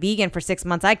 And I went vegan for 6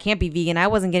 months. I can't be vegan. I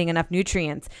wasn't getting enough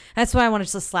nutrients. That's why I wanted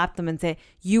to just slap them and say,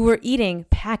 you were eating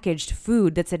packaged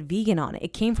food that said vegan on it.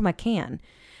 It came from a can.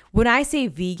 When I say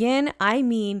vegan, I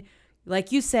mean,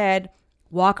 like you said,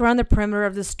 walk around the perimeter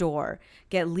of the store,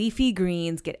 get leafy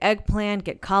greens, get eggplant,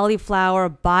 get cauliflower,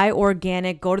 buy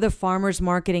organic, go to the farmer's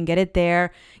market and get it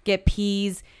there, get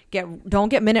peas, don't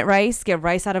get minute rice, get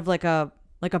rice out of like a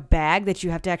bag that you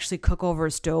have to actually cook over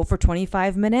a stove for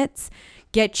 25 minutes.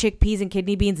 Get chickpeas and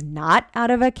kidney beans not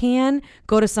out of a can.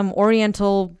 Go to some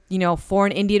oriental,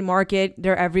 foreign Indian market.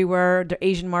 They're everywhere. They're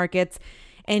Asian markets.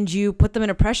 And you put them in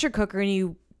a pressure cooker and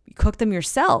you cook them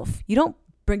yourself. You don't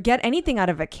get anything out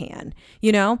of a can,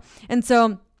 And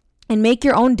so, and make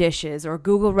your own dishes or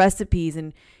Google recipes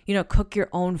and, cook your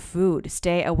own food.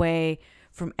 Stay away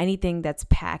from anything that's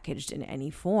packaged in any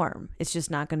form. It's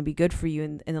just not going to be good for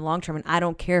you in the long term. And I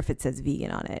don't care if it says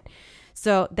vegan on it.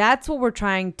 So that's what we're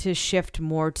trying to shift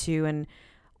more to. And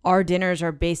our dinners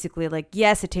are basically like,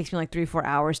 yes, it takes me like 3-4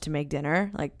 hours to make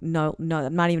dinner. Like, no,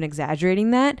 I'm not even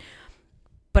exaggerating that.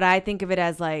 But I think of it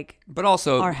as like, but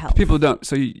also our health. People don't.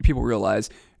 So people realize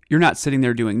you're not sitting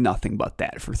there doing nothing but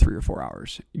that for 3 or 4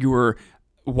 hours. You're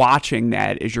watching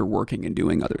that as you're working and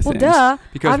doing other things. Well, duh.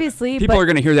 Because obviously, people are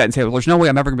going to hear that and say, well, there's no way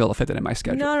I'm ever going to be able to fit that in my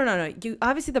schedule. No. You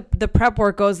obviously the prep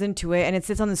work goes into it and it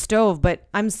sits on the stove. But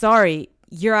I'm sorry.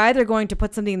 You're either going to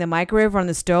put something in the microwave or on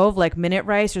the stove, like minute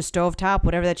rice or stovetop,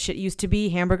 whatever that shit used to be,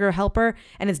 hamburger helper,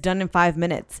 and it's done in 5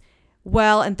 minutes.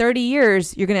 Well, in 30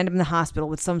 years, you're going to end up in the hospital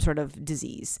with some sort of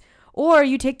disease. Or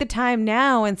you take the time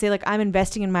now and say, like, I'm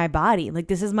investing in my body. Like,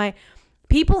 this is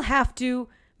people have to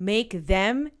make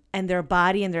them and their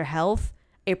body and their health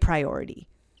a priority.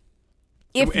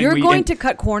 If you're going to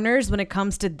cut corners when it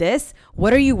comes to this,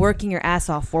 what are you working your ass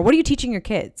off for? What are you teaching your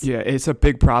kids? Yeah, it's a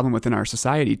big problem within our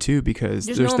society too, because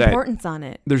there's no importance on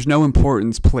it. There's no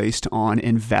importance placed on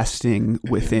investing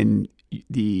within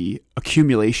the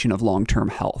accumulation of long-term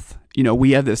health. You know,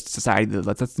 we have this society that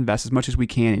lets us invest as much as we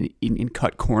can in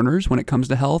cut corners when it comes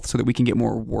to health so that we can get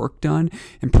more work done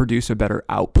and produce a better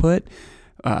output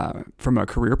from a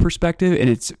career perspective. And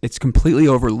it's completely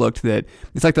overlooked that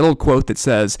it's like that old quote that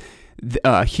says,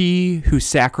 he who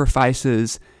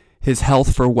sacrifices his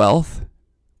health for wealth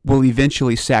will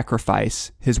eventually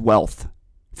sacrifice his wealth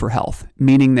for health.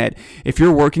 Meaning that if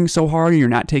you're working so hard and you're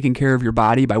not taking care of your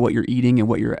body by what you're eating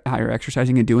and how you're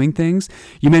exercising and doing things,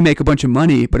 you may make a bunch of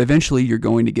money, but eventually you're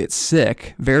going to get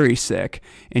sick, very sick,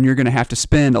 and you're going to have to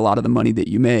spend a lot of the money that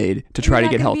you made to try to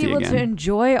get healthy again. You're not going to be able to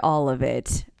enjoy all of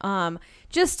it.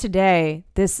 Just today,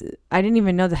 I didn't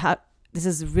even know this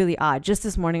is really odd. Just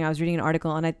this morning, I was reading an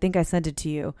article, and I think I sent it to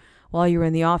you while you were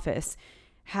in the office,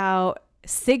 how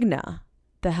Cigna,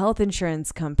 the health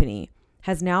insurance company,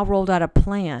 has now rolled out a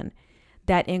plan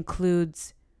that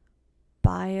includes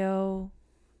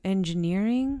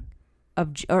bioengineering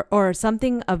or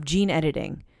something of gene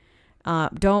editing.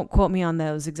 Don't quote me on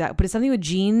those exact, but it's something with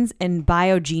genes and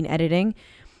gene editing.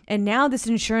 And now this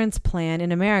insurance plan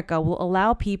in America will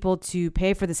allow people to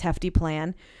pay for this hefty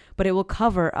plan, but it will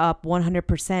cover up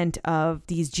 100% of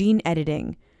these gene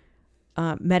editing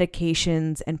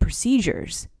medications and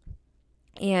procedures.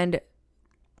 And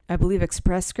I believe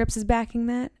Express Scripts is backing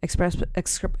that. Express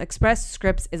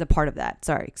Scripts is a part of that.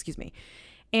 Sorry, excuse me.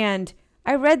 And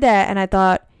I read that and I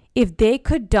thought, if they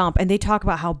could dump, and they talk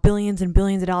about how billions and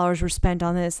billions of dollars were spent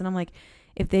on this, and I'm like,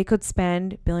 if they could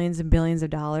spend billions and billions of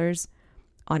dollars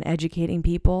on educating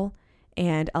people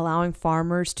and allowing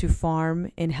farmers to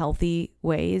farm in healthy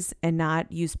ways and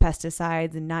not use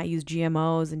pesticides and not use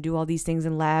GMOs and do all these things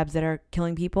in labs that are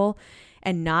killing people,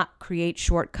 and not create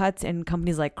shortcuts in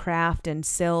companies like Kraft and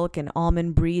Silk and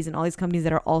Almond Breeze and all these companies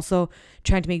that are also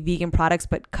trying to make vegan products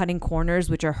but cutting corners,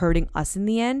 which are hurting us in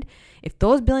the end. If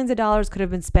those billions of dollars could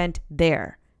have been spent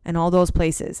there and all those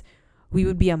places, we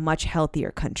would be a much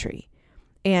healthier country.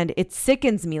 And it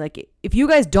sickens me. Like, if you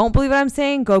guys don't believe what I'm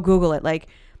saying, go Google it. Like,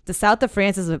 the South of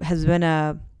France has been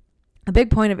a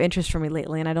big point of interest for me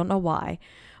lately, and I don't know why.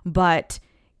 But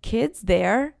kids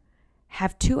there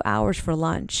have 2 hours for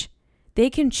lunch. They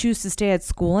can choose to stay at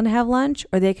school and have lunch,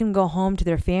 or they can go home to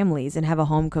their families and have a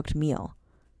home-cooked meal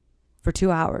for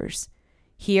 2 hours.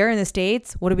 Here in the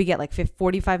States, what do we get? Like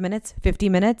 45 minutes, 50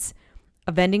 minutes?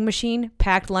 A vending machine,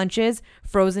 packed lunches,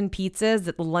 frozen pizzas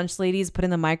that the lunch ladies put in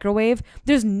the microwave.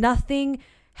 There's nothing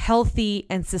healthy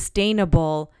and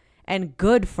sustainable and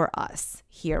good for us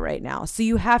here right now. So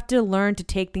you have to learn to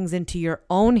take things into your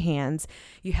own hands.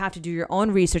 You have to do your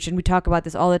own research. And we talk about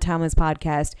this all the time on this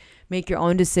podcast. Make your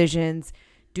own decisions,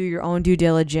 do your own due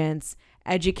diligence,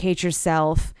 educate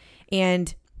yourself.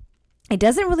 And it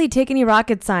doesn't really take any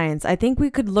rocket science. I think we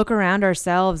could look around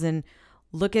ourselves and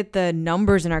look at the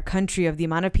numbers in our country of the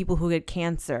amount of people who get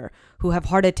cancer, who have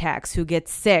heart attacks, who get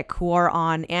sick, who are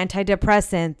on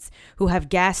antidepressants, who have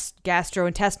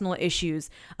gastrointestinal issues.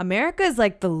 America is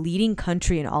like the leading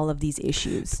country in all of these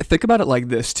issues. Think about it like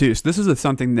this too. So this is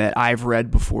something that I've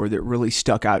read before that really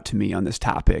stuck out to me on this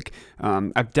topic.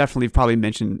 I've definitely probably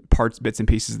mentioned bits and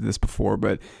pieces of this before,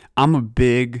 but I'm a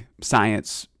big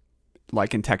science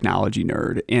and technology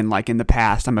nerd. And like in the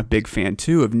past, I'm a big fan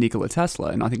too of Nikola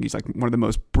Tesla. And I think he's like one of the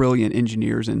most brilliant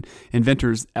engineers and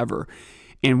inventors ever.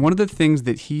 And one of the things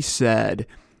that he said,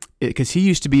 because he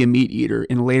used to be a meat eater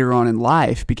and later on in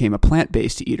life became a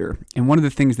plant-based eater. And one of the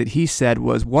things that he said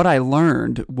was, what I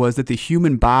learned was that the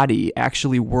human body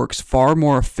actually works far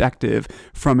more effective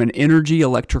from an energy,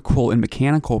 electrical, and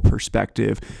mechanical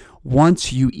perspective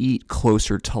once you eat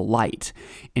closer to light.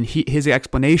 And his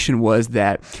explanation was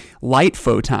that light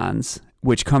photons,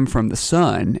 which come from the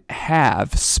sun,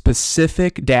 have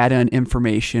specific data and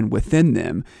information within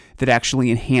them that actually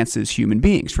enhances human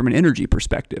beings from an energy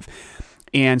perspective.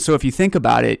 And so if you think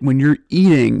about it, when you're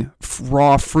eating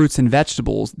raw fruits and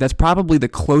vegetables, that's probably the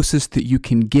closest that you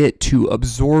can get to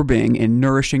absorbing and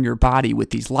nourishing your body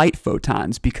with these light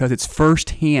photons, because it's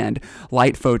firsthand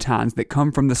light photons that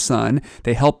come from the sun.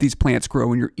 They help these plants grow.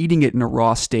 When you're eating it in a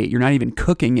raw state, you're not even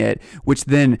cooking it, which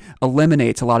then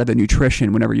eliminates a lot of the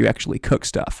nutrition whenever you actually cook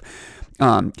stuff.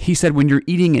 He said when you're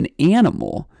eating an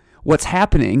animal, what's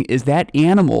happening is that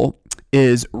animal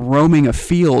is roaming a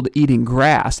field eating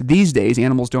grass. These days,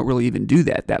 animals don't really even do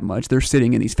that much. They're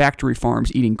sitting in these factory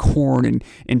farms eating corn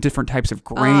and different types of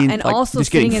grain. And also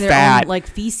just sitting in their own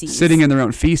feces. Sitting in their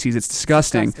own feces. It's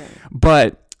disgusting.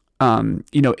 But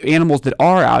animals that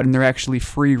are out and they're actually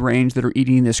free range that are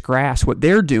eating this grass, what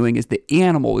they're doing is the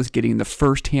animal is getting the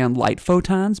firsthand light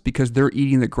photons because they're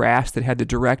eating the grass that had the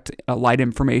direct light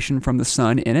information from the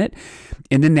sun in it.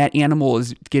 And then that animal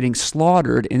is getting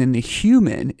slaughtered, and then the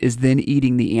human is then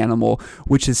eating the animal,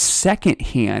 which is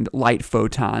secondhand light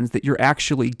photons that you're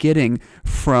actually getting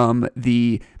from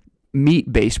the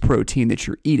meat-based protein that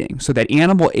you're eating. So that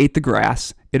animal ate the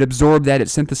grass, it absorbed that, it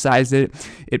synthesized it,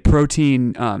 it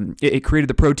created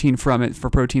the protein from it for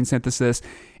protein synthesis.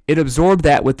 It absorbed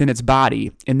that within its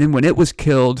body, and then when it was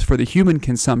killed for the human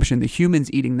consumption, the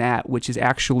human's eating that, which is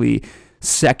actually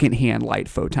secondhand light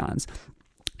photons.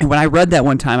 And when I read that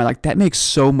one time, that makes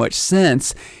so much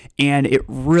sense. And it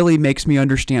really makes me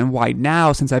understand why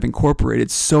now, since I've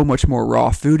incorporated so much more raw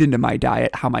food into my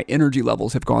diet, how my energy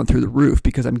levels have gone through the roof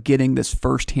because I'm getting this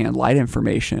firsthand light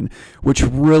information, which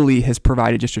really has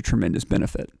provided just a tremendous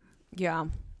benefit. Yeah.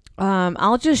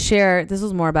 I'll just share, this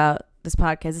was more about this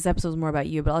podcast. This episode was more about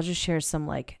you, but I'll just share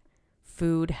some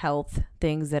food health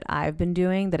things that I've been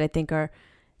doing that I think are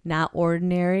not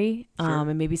ordinary. Sure.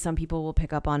 And maybe some people will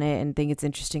pick up on it and think it's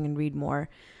interesting and read more.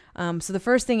 So the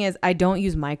first thing is I don't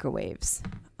use microwaves.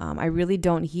 I really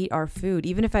don't heat our food.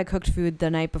 Even if I cooked food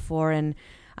the night before and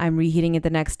I'm reheating it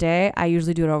the next day, I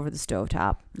usually do it over the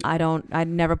stovetop. I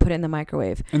never put it in the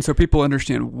microwave. And so people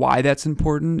understand why that's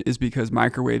important is because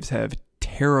microwaves have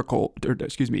terrible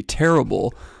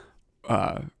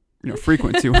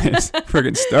frequency waves.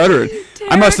 Friggin' stuttered.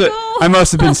 I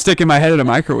must have been sticking my head in a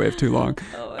microwave too long.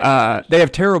 They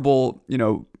have terrible,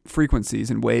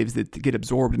 frequencies and waves that get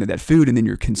absorbed into that food, and then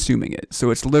you're consuming it. So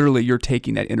it's literally you're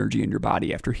taking that energy in your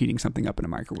body after heating something up in a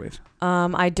microwave.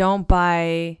 I don't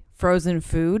buy frozen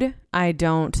food. I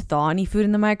don't thaw any food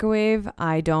in the microwave.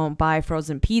 I don't buy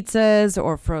frozen pizzas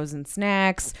or frozen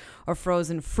snacks or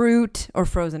frozen fruit or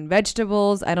frozen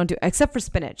vegetables. I don't do, except for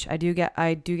spinach. I do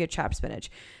get chopped spinach,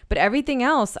 but everything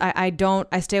else I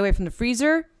stay away from the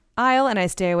freezer aisle, and I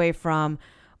stay away from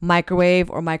microwave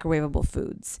or microwavable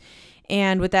foods.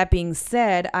 And with that being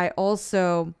said, I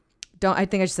also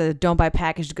don't buy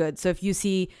packaged goods. So if you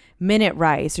see minute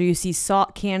rice or you see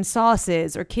canned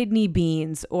sauces or kidney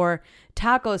beans or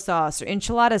taco sauce or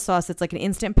enchilada sauce that's like an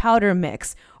instant powder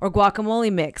mix or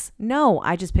guacamole mix, no,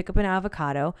 I just pick up an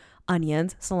avocado,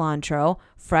 onions, cilantro,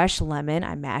 fresh lemon.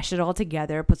 I mash it all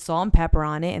together, put salt and pepper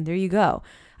on it, and there you go.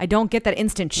 I don't get that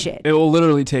instant shit. It will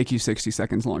literally take you 60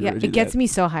 seconds longer to do that. It gets me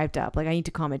so hyped up. I need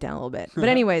to calm it down a little bit. But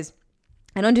anyways,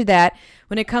 I don't do that.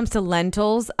 When it comes to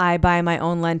lentils, I buy my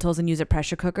own lentils and use a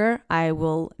pressure cooker. I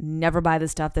will never buy the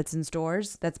stuff that's in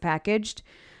stores, that's packaged.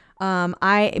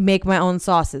 I make my own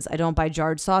sauces. I don't buy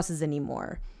jarred sauces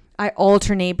anymore. I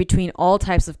alternate between all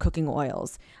types of cooking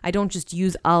oils. I don't just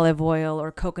use olive oil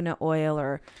or coconut oil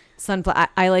or sunflower.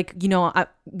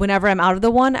 Whenever I'm out of the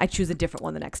one, I choose a different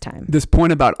one the next time. This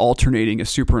point about alternating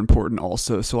is super important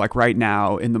also. So right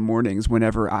now in the mornings,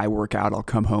 whenever I work out, I'll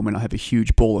come home and I'll have a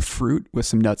huge bowl of fruit with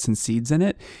some nuts and seeds in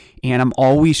it. And I'm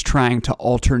always trying to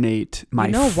alternate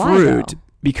my fruit. Why, though?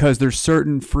 Because there's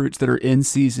certain fruits that are in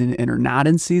season and are not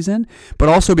in season, but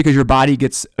also because your body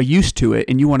gets used to it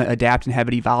and you want to adapt and have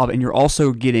it evolve, and you're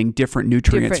also getting different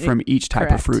nutrients from each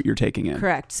type of fruit you're taking in.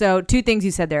 Correct. So 2 things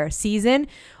you said there. Season,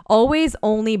 always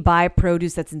only buy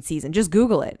produce that's in season. Just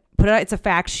Google it. Put it out. It's a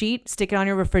fact sheet. Stick it on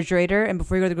your refrigerator, and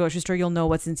before you go to the grocery store, you'll know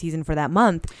what's in season for that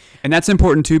month. And that's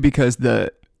important too, because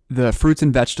the fruits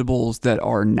and vegetables that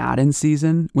are not in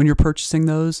season, when you're purchasing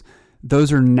those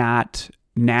are not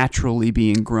naturally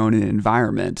being grown in an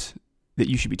environment that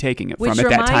you should be taking it from at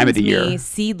that time of the year. Which reminds me,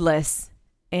 seedless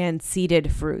and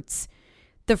seeded fruits.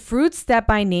 The fruits that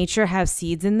by nature have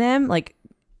seeds in them,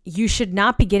 you should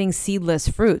not be getting seedless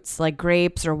fruits like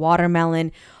grapes or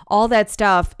watermelon. All that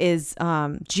stuff is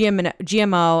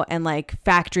GMO and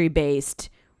factory-based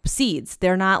seeds.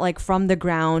 They're not from the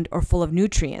ground or full of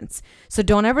nutrients. So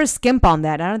don't ever skimp on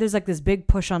that. I know there's this big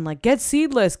push on get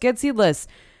seedless.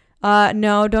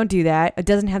 No, don't do that. It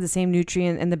doesn't have the same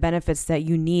nutrient and the benefits that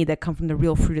you need that come from the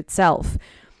real fruit itself.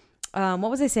 What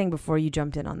was I saying before you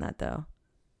jumped in on that, though?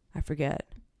 I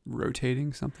forget.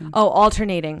 Rotating something? Oh,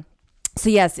 alternating. So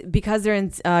yes, because they're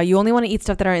in, you only want to eat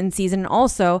stuff that are in season. And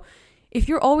also, if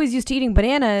you're always used to eating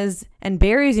bananas and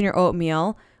berries in your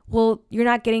oatmeal, well, you're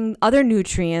not getting other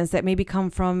nutrients that maybe come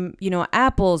from,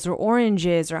 apples or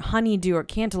oranges or honeydew or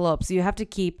cantaloupe. So you have to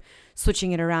keep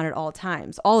switching it around at all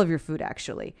times. All of your food,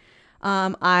 actually.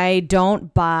 I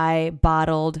don't buy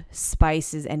bottled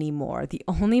spices anymore. The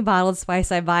only bottled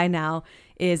spice I buy now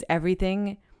is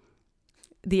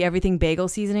the Everything Bagel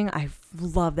seasoning. I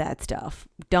love that stuff.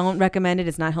 Don't recommend it.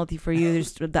 It's not healthy for you.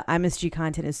 The MSG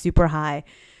content is super high.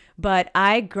 But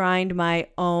I grind my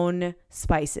own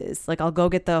spices. Like I'll go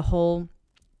get the whole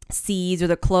seeds or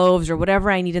the cloves or whatever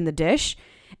I need in the dish.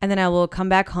 And then I will come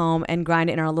back home and grind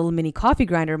it in our little mini coffee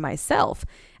grinder myself.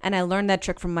 And I learned that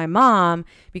trick from my mom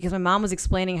because my mom was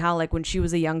explaining how, like, when she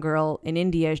was a young girl in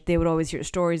India, they would always hear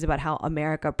stories about how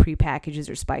America prepackages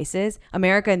their spices,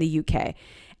 America and the UK.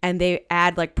 And they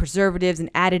add like preservatives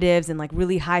and additives and like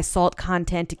really high salt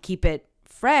content to keep it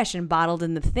fresh and bottled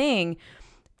in the thing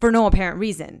for no apparent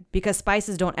reason, because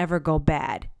spices don't ever go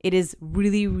bad. It is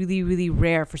really, really, really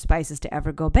rare for spices to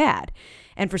ever go bad.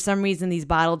 And for some reason, these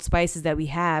bottled spices that we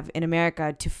have in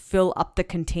America, to fill up the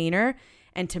container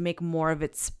and to make more of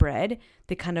it spread,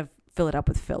 they kind of fill it up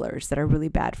with fillers that are really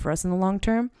bad for us in the long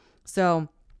term. So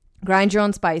grind your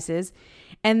own spices.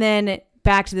 And then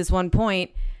back to this one point,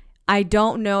 I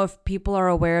don't know if people are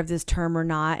aware of this term or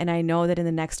not. And I know that in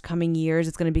the next coming years,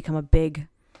 it's going to become a big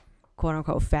quote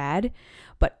unquote fad,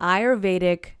 but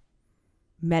Ayurvedic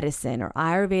medicine or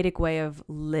Ayurvedic way of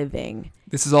living.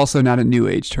 This is also not a new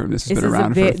age term. This has been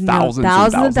around for thousands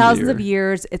and thousands of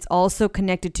years. It's also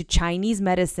connected to Chinese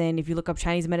medicine. If you look up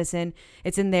Chinese medicine,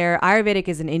 it's in there. Ayurvedic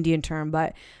is an Indian term,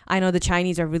 but I know the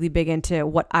Chinese are really big into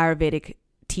what Ayurvedic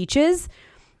teaches.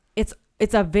 It's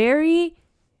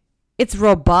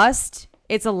robust.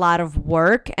 It's a lot of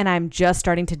work, and I'm just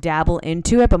starting to dabble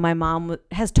into it, but my mom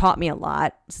has taught me a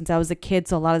lot since I was a kid,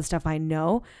 so a lot of the stuff I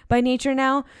know by nature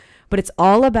now. But it's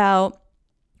all about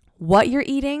what you're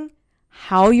eating,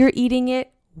 how you're eating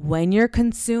it, when you're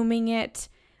consuming it.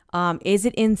 Is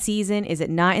it in season? Is it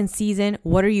not in season?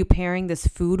 What are you pairing this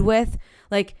food with?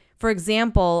 Like, for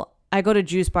example, I go to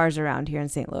juice bars around here in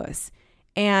St. Louis,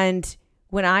 and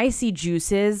when I see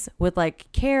juices with like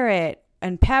carrot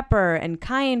and pepper and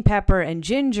cayenne pepper and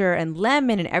ginger and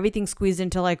lemon and everything squeezed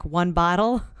into like one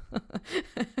bottle.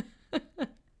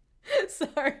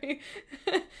 Sorry.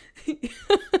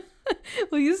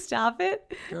 Will you stop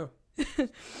it? Go.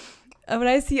 When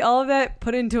I see all of that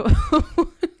put into...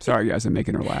 Sorry, guys, I'm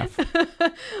making her laugh.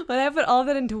 When I put all of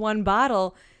that into one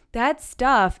bottle, that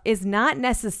stuff is not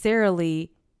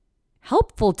necessarily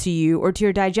helpful to you or to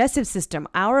your digestive system.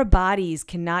 Our bodies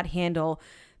cannot handle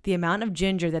the amount of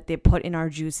ginger that they put in our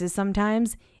juices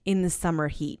sometimes in the summer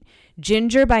heat.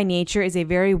 Ginger by nature is a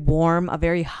very warm, a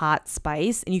very hot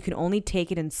spice, and you can only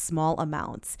take it in small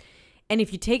amounts. And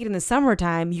if you take it in the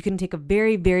summertime, you can take a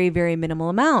very, very, very minimal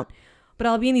amount. But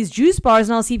I'll be in these juice bars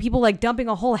and I'll see people like dumping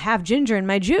a whole half ginger in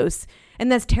my juice.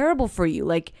 And that's terrible for you.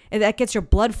 Like, that gets your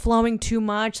blood flowing too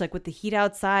much. Like with the heat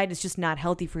outside, it's just not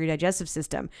healthy for your digestive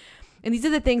system. And these are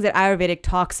the things that Ayurvedic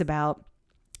talks about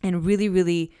and really,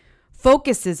 really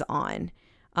focuses on.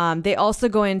 They also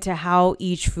go into how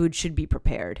each food should be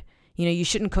prepared. You know, you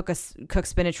shouldn't cook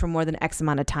spinach for more than X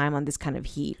amount of time on this kind of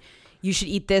heat. You should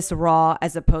eat this raw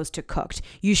as opposed to cooked.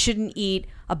 You shouldn't eat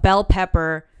a bell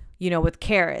pepper, with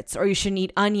carrots, or you shouldn't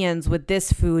eat onions with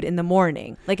this food in the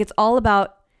morning. Like, it's all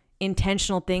about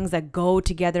intentional things that go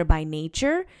together by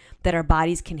nature that our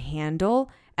bodies can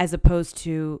handle, as opposed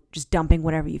to just dumping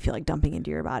whatever you feel like dumping into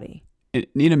your body.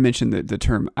 Nina mentioned the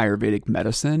term Ayurvedic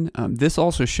medicine. This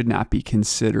also should not be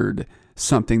considered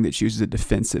something that's used as a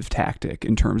defensive tactic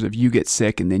in terms of you get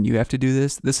sick and then you have to do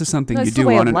this. This is something you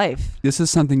do on life. This is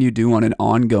something you do on an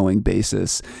ongoing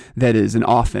basis that is an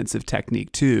offensive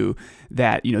technique too,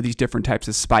 that, these different types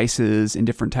of spices and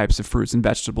different types of fruits and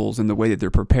vegetables and the way that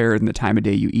they're prepared and the time of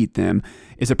day you eat them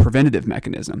is a preventative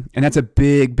mechanism. And that's a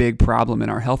big, big problem in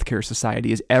our healthcare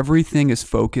society is everything is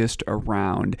focused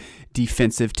around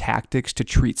defensive tactics to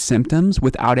treat symptoms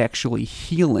without actually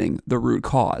healing the root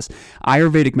cause.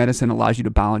 Ayurvedic medicine allows you to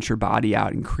balance your body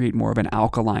out and create more of an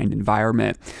alkaline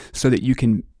environment so that you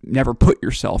can never put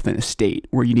yourself in a state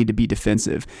where you need to be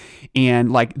defensive.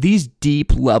 And like these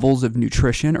deep levels of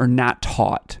nutrition are not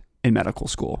taught in medical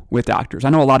school with doctors.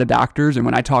 I know a lot of doctors, and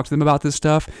when I talk to them about this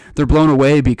stuff, they're blown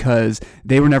away because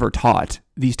they were never taught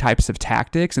these types of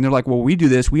tactics. And they're like, well, we do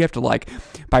this. We have to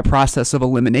by process of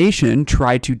elimination,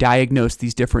 try to diagnose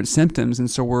these different symptoms. And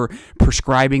so we're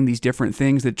prescribing these different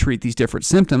things that treat these different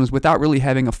symptoms without really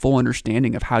having a full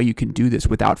understanding of how you can do this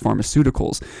without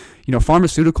pharmaceuticals.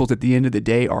 Pharmaceuticals at the end of the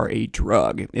day are a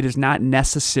drug. It is not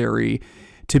necessary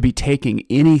to be taking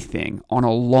anything on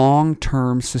a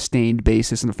long-term sustained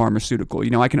basis in a pharmaceutical.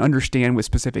 I can understand with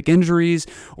specific injuries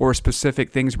or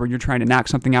specific things where you're trying to knock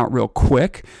something out real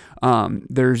quick.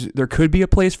 There could be a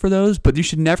place for those, but you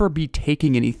should never be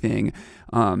taking anything,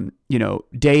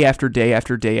 day after day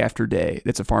after day after day.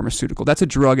 That's a pharmaceutical. That's a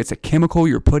drug. It's a chemical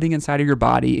you're putting inside of your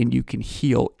body, and you can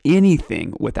heal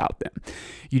anything without them.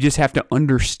 You just have to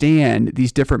understand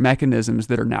these different mechanisms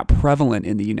that are not prevalent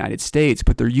in the United States,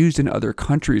 but they're used in other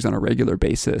countries on a regular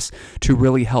basis to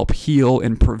really help heal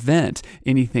and prevent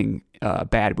anything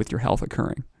bad with your health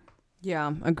occurring.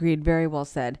 Yeah, agreed. Very well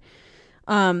said.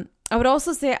 I would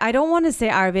also say I don't want to say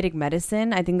Ayurvedic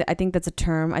medicine. I think that's a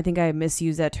term. I think I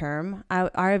misuse that term.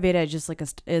 Ayurveda is just like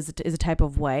is a type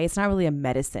of way. It's not really a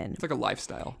medicine. It's like a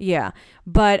lifestyle. Yeah,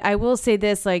 but I will say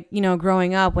this: like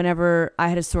growing up, whenever I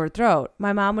had a sore throat,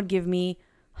 my mom would give me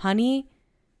honey,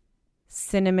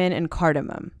 cinnamon, and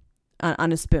cardamom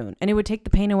on a spoon, and it would take the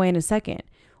pain away in a second.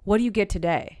 What do you get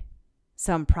today?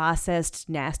 Some processed,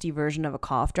 nasty version of a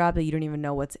cough drop that you don't even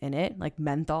know what's in it, like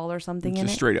menthol or something in it.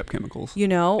 Just straight up chemicals.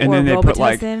 And or then they put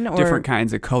like different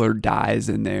kinds of colored dyes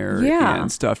in there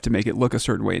and stuff to make it look a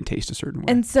certain way and taste a certain way.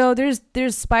 And so there's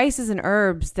spices and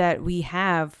herbs that we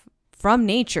have from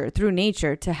nature, through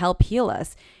nature, to help heal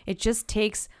us. It just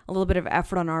takes a little bit of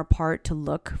effort on our part to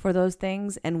look for those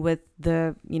things. And with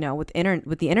the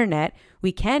internet,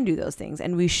 we can do those things,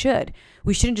 and we should.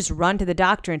 We shouldn't just run to the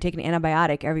doctor and take an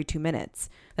antibiotic every 2 minutes.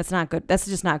 That's not good. That's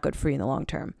just not good for you in the long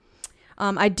term.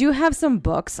 I do have some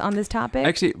books on this topic.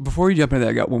 Actually, before you jump into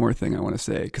that, I got one more thing I want to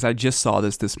say, because I just saw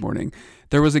this morning.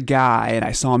 There was a guy, and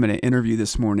I saw him in an interview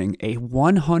this morning, a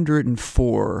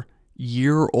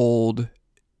 104-year-old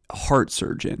heart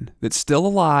surgeon that's still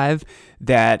alive,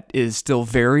 that is still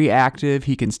very active.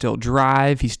 He can still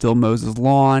drive. He still mows his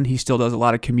lawn. He still does a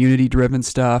lot of community-driven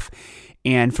stuff.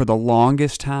 And for the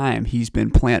longest time, he's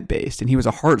been plant-based. And he was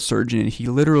a heart surgeon, and he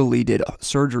literally did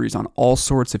surgeries on all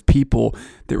sorts of people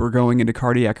that were going into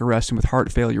cardiac arrest and with heart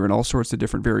failure and all sorts of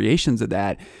different variations of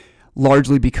that,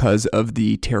 largely because of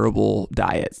the terrible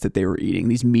diets that they were eating.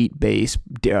 These meat-based,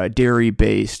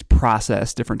 dairy-based,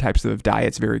 processed, different types of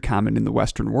diets, very common in the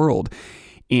Western world.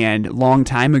 And long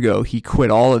time ago, he quit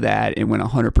all of that and went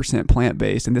 100%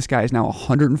 plant-based. And this guy is now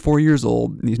 104 years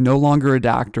old, and he's no longer a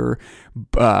doctor.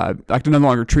 Doctor no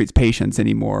longer treats patients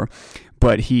anymore,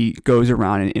 but he goes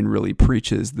around and really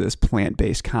preaches this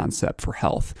plant-based concept for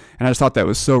health. And I just thought that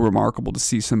was so remarkable to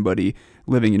see somebody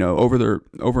living, over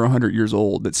 100 years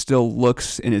old that still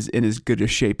looks in as good a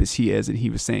shape as he is. And he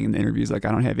was saying in the interviews, like,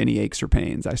 I don't have any aches or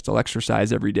pains. I still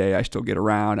exercise every day. I still get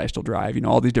around. I still drive,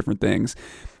 all these different things.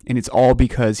 And it's all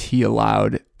because he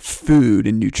allowed food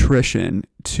and nutrition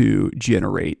to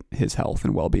generate his health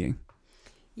and well-being.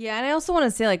 Yeah, and I also want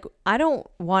to say, like, I don't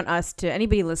want us to,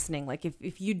 anybody listening, like,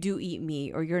 if you do eat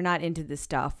meat or you're not into this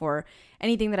stuff or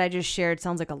anything that I just shared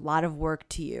sounds like a lot of work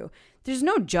to you, there's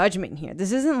no judgment here.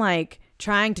 This isn't like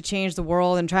trying to change the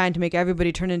world and trying to make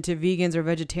everybody turn into vegans or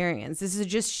vegetarians. This is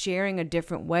just sharing a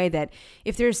different way that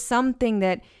if there's something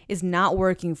that is not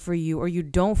working for you, or you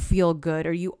don't feel good,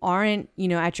 or you aren't,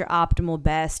 at your optimal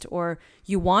best, or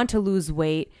you want to lose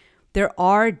weight, there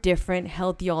are different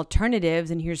healthy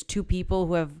alternatives. And here's two people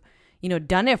who have,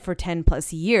 done it for 10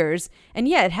 plus years. And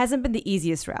yeah, it hasn't been the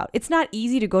easiest route. It's not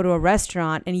easy to go to a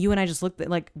restaurant and you and I just looked at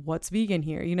like, what's vegan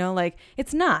here? Like,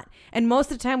 it's not. And most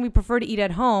of the time we prefer to eat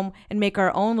at home and make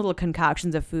our own little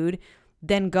concoctions of food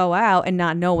than go out and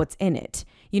not know what's in it.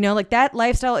 Like, that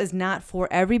lifestyle is not for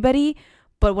everybody.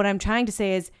 But what I'm trying to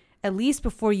say is, at least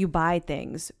before you buy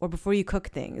things or before you cook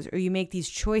things or you make these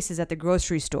choices at the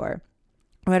grocery store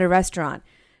or at a restaurant,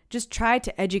 just try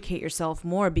to educate yourself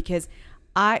more, because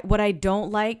what I don't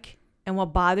like and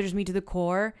what bothers me to the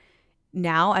core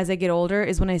now as I get older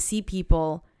is when I see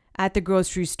people at the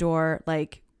grocery store,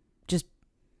 like, just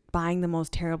buying the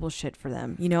most terrible shit for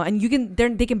them, and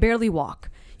they can barely walk.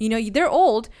 They're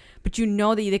old, but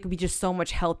that they could be just so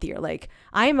much healthier. Like,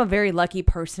 I am a very lucky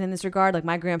person in this regard. Like,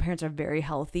 my grandparents are very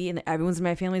healthy and everyone's in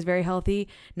my family is very healthy,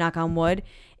 knock on wood.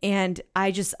 And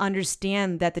I just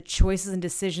understand that the choices and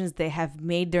decisions they have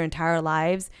made their entire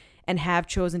lives and have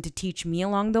chosen to teach me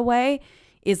along the way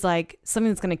is like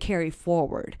something that's going to carry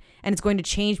forward, and it's going to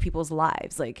change people's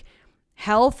lives. Like,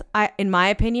 health, in my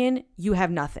opinion, you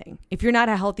have nothing. If you're not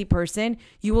a healthy person,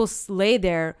 you will lay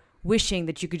there wishing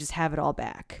that you could just have it all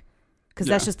back, because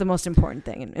that's just the most important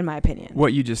thing in my opinion.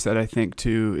 What you just said, I think,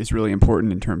 too, is really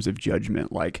important in terms of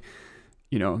judgment. Like,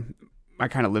 I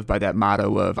kind of live by that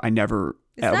motto of It's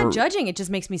not judging. It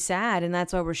just makes me sad. And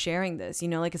that's why we're sharing this,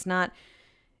 like, it's not,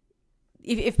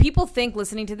 if people think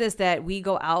listening to this that we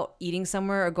go out eating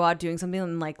somewhere or go out doing something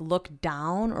and like look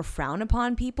down or frown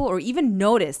upon people or even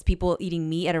notice people eating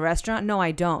meat at a restaurant, no,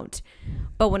 I don't.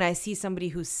 But when I see somebody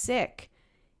who's sick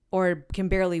or can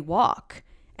barely walk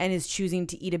and is choosing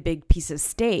to eat a big piece of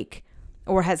steak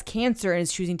or has cancer and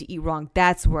is choosing to eat wrong,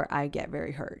 that's where I get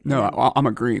very hurt. No, I'm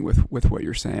agreeing with what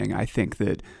you're saying. I think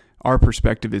that our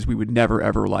perspective is we would never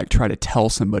ever like try to tell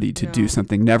somebody to do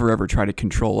something, never ever try to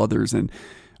control others. And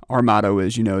our motto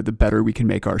is, the better we can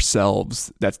make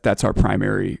ourselves, that's our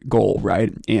primary goal,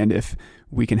 right? And if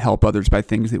we can help others by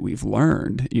things that we've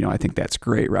learned, I think that's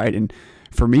great, right? And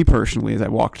for me personally, as I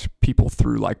walked people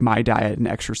through like my diet and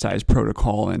exercise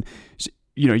protocol, and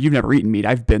you've never eaten meat.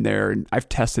 I've been there and I've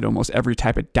tested almost every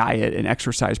type of diet and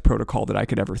exercise protocol that I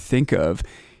could ever think of.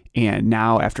 And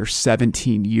now after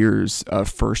 17 years of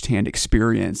firsthand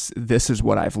experience, this is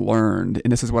what I've learned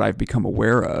and this is what I've become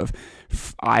aware of.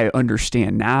 I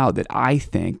understand now that I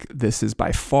think this is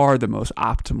by far the most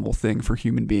optimal thing for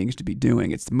human beings to be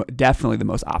doing. It's definitely the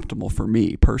most optimal for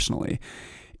me personally.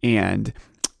 And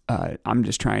I'm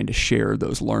just trying to share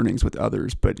those learnings with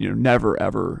others, but never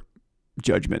ever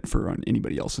judgment for on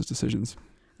anybody else's decisions.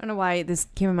 I don't know why this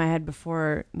came in my head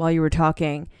before while you were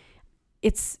talking.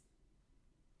 It's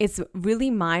really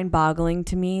mind-boggling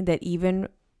to me that even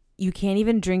you can't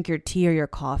even drink your tea or your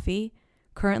coffee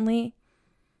currently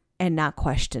and not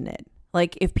question it.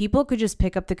 Like if people could just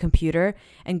pick up the computer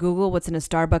and Google what's in a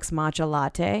Starbucks matcha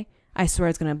latte, I swear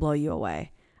it's going to blow you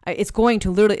away. It's going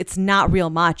to literally, it's not real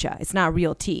matcha. It's not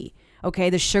real tea. Okay.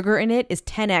 The sugar in it is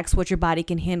 10x what your body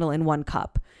can handle in one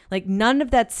cup. Like none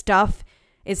of that stuff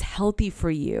is healthy for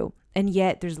you. And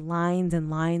yet there's lines and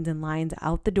lines and lines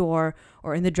out the door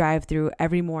or in the drive-thru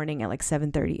every morning at like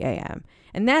 7:30 a.m.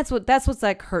 And that's what's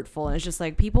like hurtful. And it's just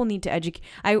like people need to educate.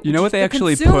 What they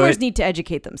actually consumers need to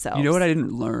educate themselves. You know what I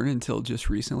didn't learn until just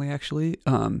recently, actually?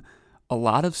 A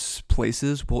lot of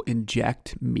places will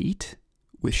inject meat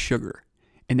with sugar.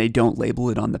 And they don't label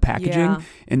it on the packaging. Yeah.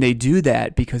 And they do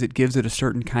that because it gives it a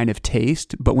certain kind of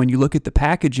taste. But when you look at the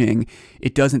packaging,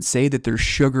 it doesn't say that there's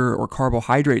sugar or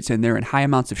carbohydrates in there, and high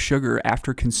amounts of sugar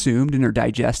after consumed and are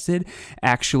digested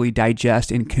actually digest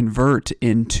and convert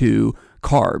into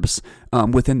carbs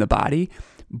within the body.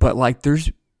 But like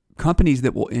there's companies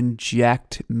that will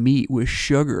inject meat with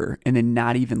sugar and then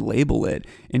not even label it.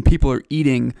 And people are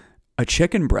eating a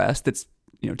chicken breast that's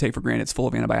take for granted it's full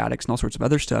of antibiotics and all sorts of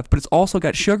other stuff, but it's also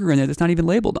got sugar in there that's not even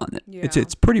labeled on it. Yeah.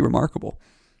 It's pretty remarkable.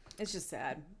 It's just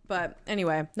sad. But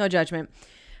anyway, no judgment.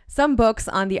 Some books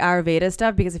on the Ayurveda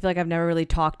stuff, because I feel like I've never really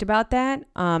talked about that.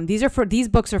 These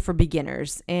books are for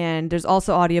beginners, and there's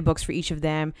also audiobooks for each of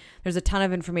them. There's a ton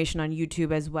of information on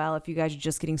YouTube as well if you guys are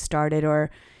just getting started or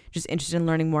just interested in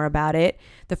learning more about it.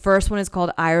 The first one is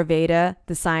called Ayurveda,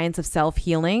 The Science of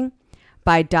Self-Healing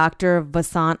by Dr.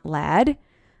 Vasant Lad.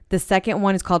 The second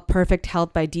one is called Perfect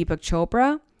Health by Deepak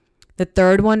Chopra. The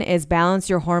third one is Balance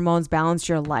Your Hormones, Balance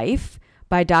Your Life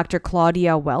by Dr.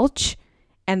 Claudia Welch.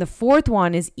 And the fourth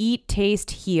one is Eat,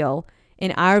 Taste, Heal,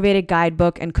 an Ayurvedic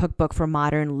guidebook and cookbook for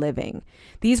modern living.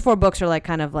 These 4 books are like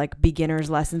kind of like beginner's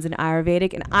lessons in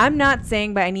Ayurvedic. And I'm not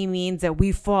saying by any means that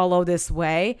we follow this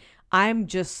way. I've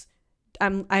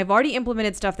already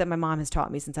implemented stuff that my mom has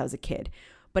taught me since I was a kid.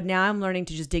 But now I'm learning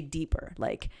to just dig deeper.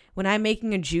 Like when I'm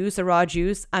making a raw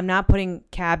juice, I'm not putting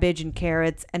cabbage and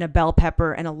carrots and a bell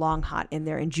pepper and a long hot in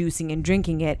there and juicing and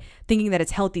drinking it, thinking that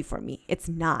it's healthy for me. It's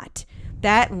not.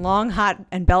 That long hot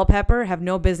and bell pepper have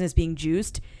no business being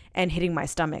juiced and hitting my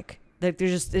stomach. Like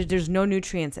there's no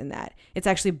nutrients in that. It's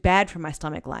actually bad for my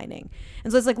stomach lining.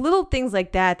 And so it's like little things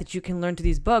like that you can learn through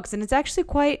these books. And it's actually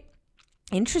quite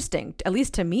interesting, at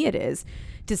least to me it is,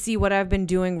 to see what I've been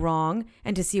doing wrong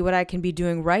and to see what I can be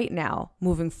doing right now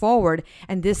moving forward.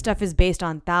 And this stuff is based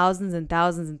on thousands and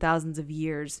thousands and thousands of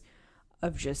years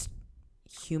of just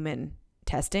human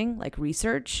testing, like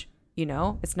research.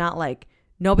 It's not like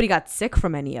nobody got sick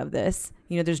from any of this.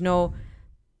 There's no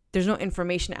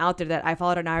information out there that I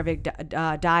followed an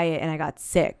Ayurvedic diet and I got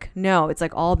sick. No, it's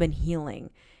like all been healing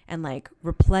and like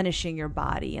replenishing your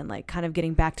body and like kind of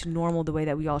getting back to normal the way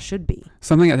that we all should be.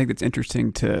 Something I think that's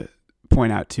interesting to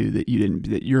point out too, that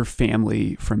your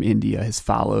family from India has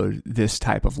followed this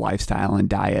type of lifestyle and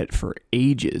diet for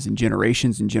ages and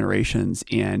generations,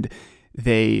 and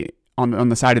they on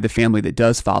the side of the family that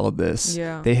does follow this,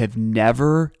 they have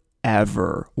never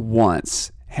ever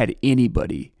once had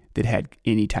anybody that had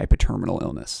any type of terminal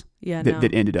illness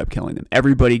that ended up killing them.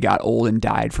 Everybody got old and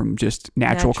died from just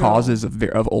natural causes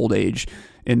of old age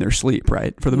in their sleep,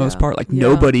 right? For the most part, like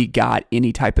nobody got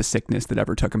any type of sickness that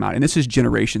ever took them out. And this is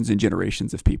generations and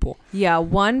generations of people. Yeah.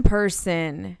 One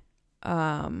person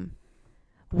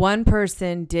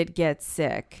did get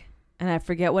sick and I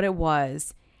forget what it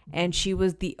was. And she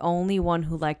was the only one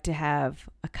who liked to have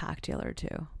a cocktail or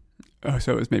two. Oh,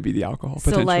 so it was maybe the alcohol.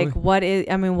 So like, what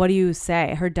do you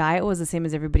say? Her diet was the same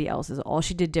as everybody else's. All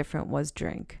she did different was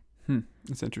drink.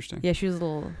 That's interesting. Yeah, she was a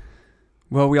little.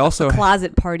 Well, we also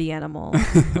Closet party animal.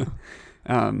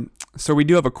 So we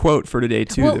do have a quote for today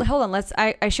too. Well, hold on.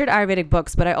 I shared Ayurvedic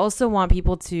books, but I also want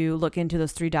people to look into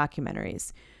those 3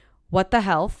 documentaries. What the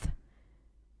Health?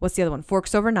 What's the other one?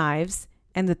 Forks Over Knives.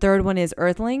 And the third one is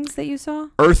Earthlings that you saw?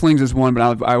 Earthlings is one,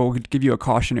 but I will give you a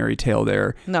cautionary tale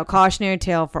there. No, cautionary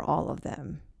tale for all of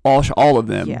them. All of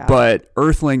them. Yeah. But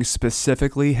Earthlings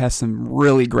specifically has some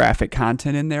really graphic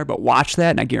content in there. But watch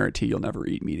that, and I guarantee you'll never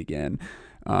eat meat again.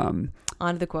 On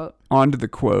to the quote. On to the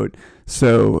quote.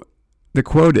 So the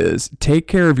quote is, take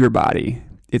care of your body.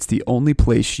 It's the only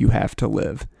place you have to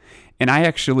live. And I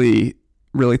actually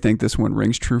really think this one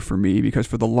rings true for me because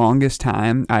for the longest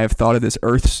time, I have thought of this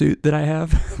earth suit that I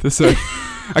have.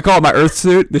 I call it my earth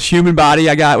suit, this human body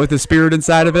I got with the spirit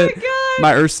inside of it.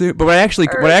 My earth suit. But what I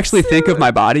actually think of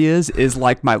my body is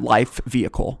like my life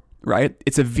vehicle. Right?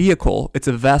 It's a vehicle, it's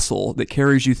a vessel that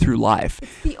carries you through life.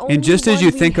 And just as you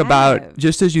think about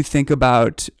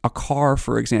a car,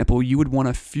 for example, you would want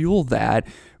to fuel that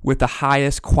with the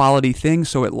highest quality thing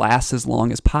so it lasts as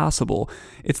long as possible.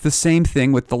 It's the same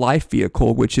thing with the life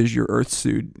vehicle, which is your earth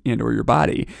suit and or your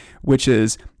body, which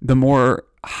is the more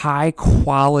high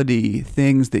quality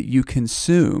things that you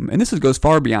consume. And this goes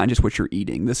far beyond just what you're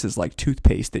eating. This is like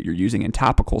toothpaste that you're using and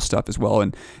topical stuff as well.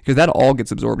 And because that all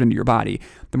gets absorbed into your body,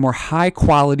 the more high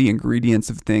quality ingredients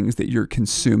of things that you're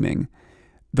consuming,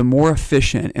 the more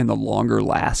efficient and the longer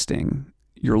lasting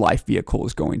your life vehicle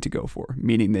is going to go for.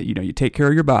 Meaning that, you take care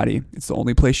of your body. It's the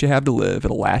only place you have to live.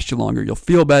 It'll last you longer. You'll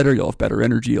feel better. You'll have better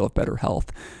energy. You'll have better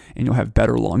health. And you'll have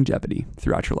better longevity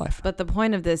throughout your life. But the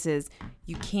point of this is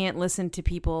you can't listen to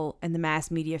people in the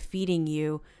mass media feeding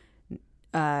you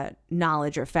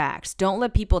knowledge or facts. Don't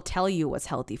let people tell you what's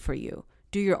healthy for you.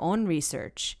 Do your own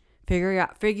research. Figure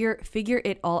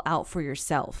it all out for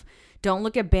yourself. Don't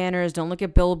look at banners. Don't look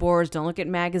at billboards. Don't look at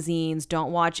magazines.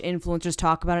 Don't watch influencers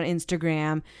talk about it on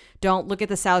Instagram. Don't look at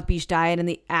the South Beach diet and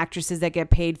the actresses that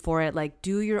get paid for it. Like,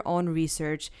 do your own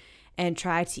research and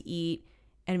try to eat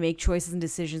and make choices and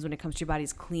decisions when it comes to your body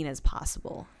as clean as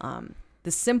possible.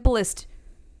 The simplest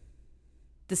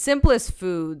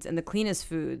foods and the cleanest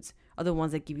foods are the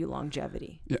ones that give you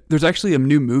longevity. Yeah, there's actually a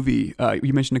new movie.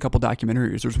 You mentioned a couple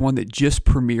documentaries. There's one that just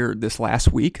premiered this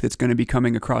last week that's going to be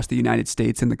coming across the United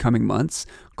States in the coming months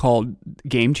called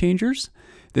Game Changers.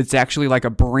 That's actually like a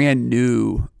brand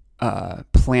new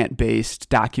plant-based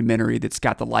documentary that's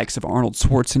got the likes of Arnold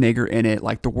Schwarzenegger in it,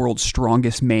 like the world's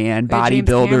strongest man,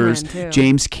 bodybuilders,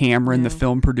 James Cameron, the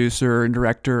film producer and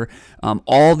director,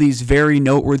 all these very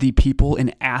noteworthy people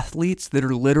and athletes that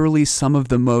are literally some of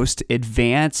the most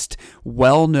advanced,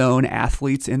 well-known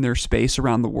athletes in their space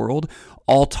around the world,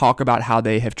 all talk about how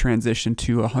they have transitioned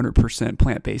to a 100%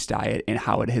 plant-based diet and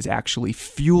how it has actually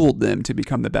fueled them to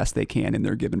become the best they can in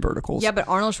their given verticals. Yeah, but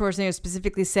Arnold Schwarzenegger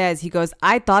specifically says, he goes,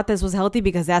 I thought this was healthy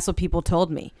because that's what people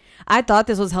told me. I thought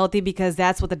this was healthy because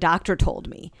that's what the doctor told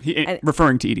me.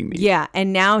 Referring to eating meat. Yeah,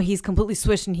 and now he's completely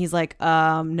switched and he's like,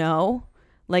 no.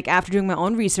 Like, after doing my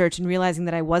own research and realizing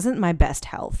that I wasn't my best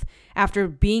health, after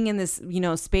being in this,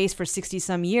 space for 60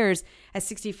 some years, at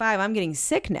 65, I'm getting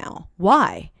sick now.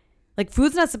 Why? Like,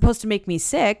 food's not supposed to make me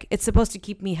sick. It's supposed to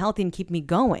keep me healthy and keep me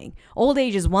going. Old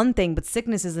age is one thing, but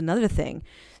sickness is another thing.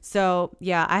 So,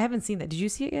 yeah, I haven't seen that. Did you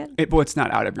see it yet? It's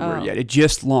not out everywhere yet. It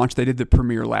just launched. They did the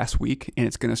premiere last week, and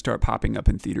it's going to start popping up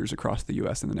in theaters across the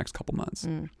U.S. in the next couple months.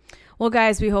 Well,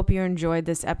 guys, we hope you enjoyed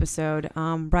this episode.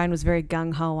 Brian was very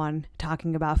gung-ho on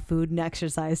talking about food and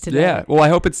exercise today. Yeah. Well, I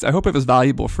hope it was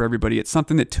valuable for everybody. It's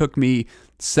something that took me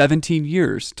 17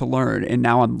 years to learn, and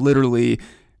now I'm literally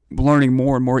learning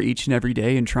more and more each and every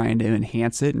day and trying to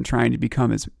enhance it and trying to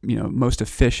become as most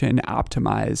efficient and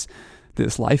optimize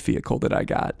this life vehicle that I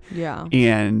got. Yeah.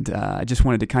 And I just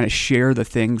wanted to kind of share the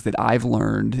things that I've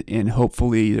learned, and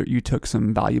hopefully you took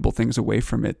some valuable things away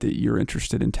from it that you're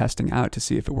interested in testing out to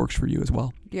see if it works for you as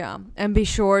well. Yeah. And be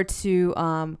sure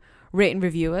to rate and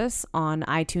review us on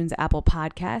iTunes, Apple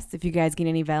Podcasts if you guys get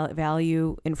any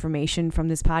value information from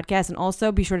this podcast. And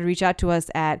also be sure to reach out to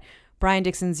us at Brian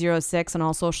Dixon 06 on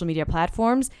all social media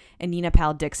platforms, and Nina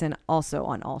Pal Dixon also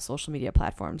on all social media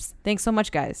platforms. Thanks so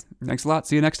much, guys. Thanks a lot.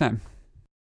 See you next time.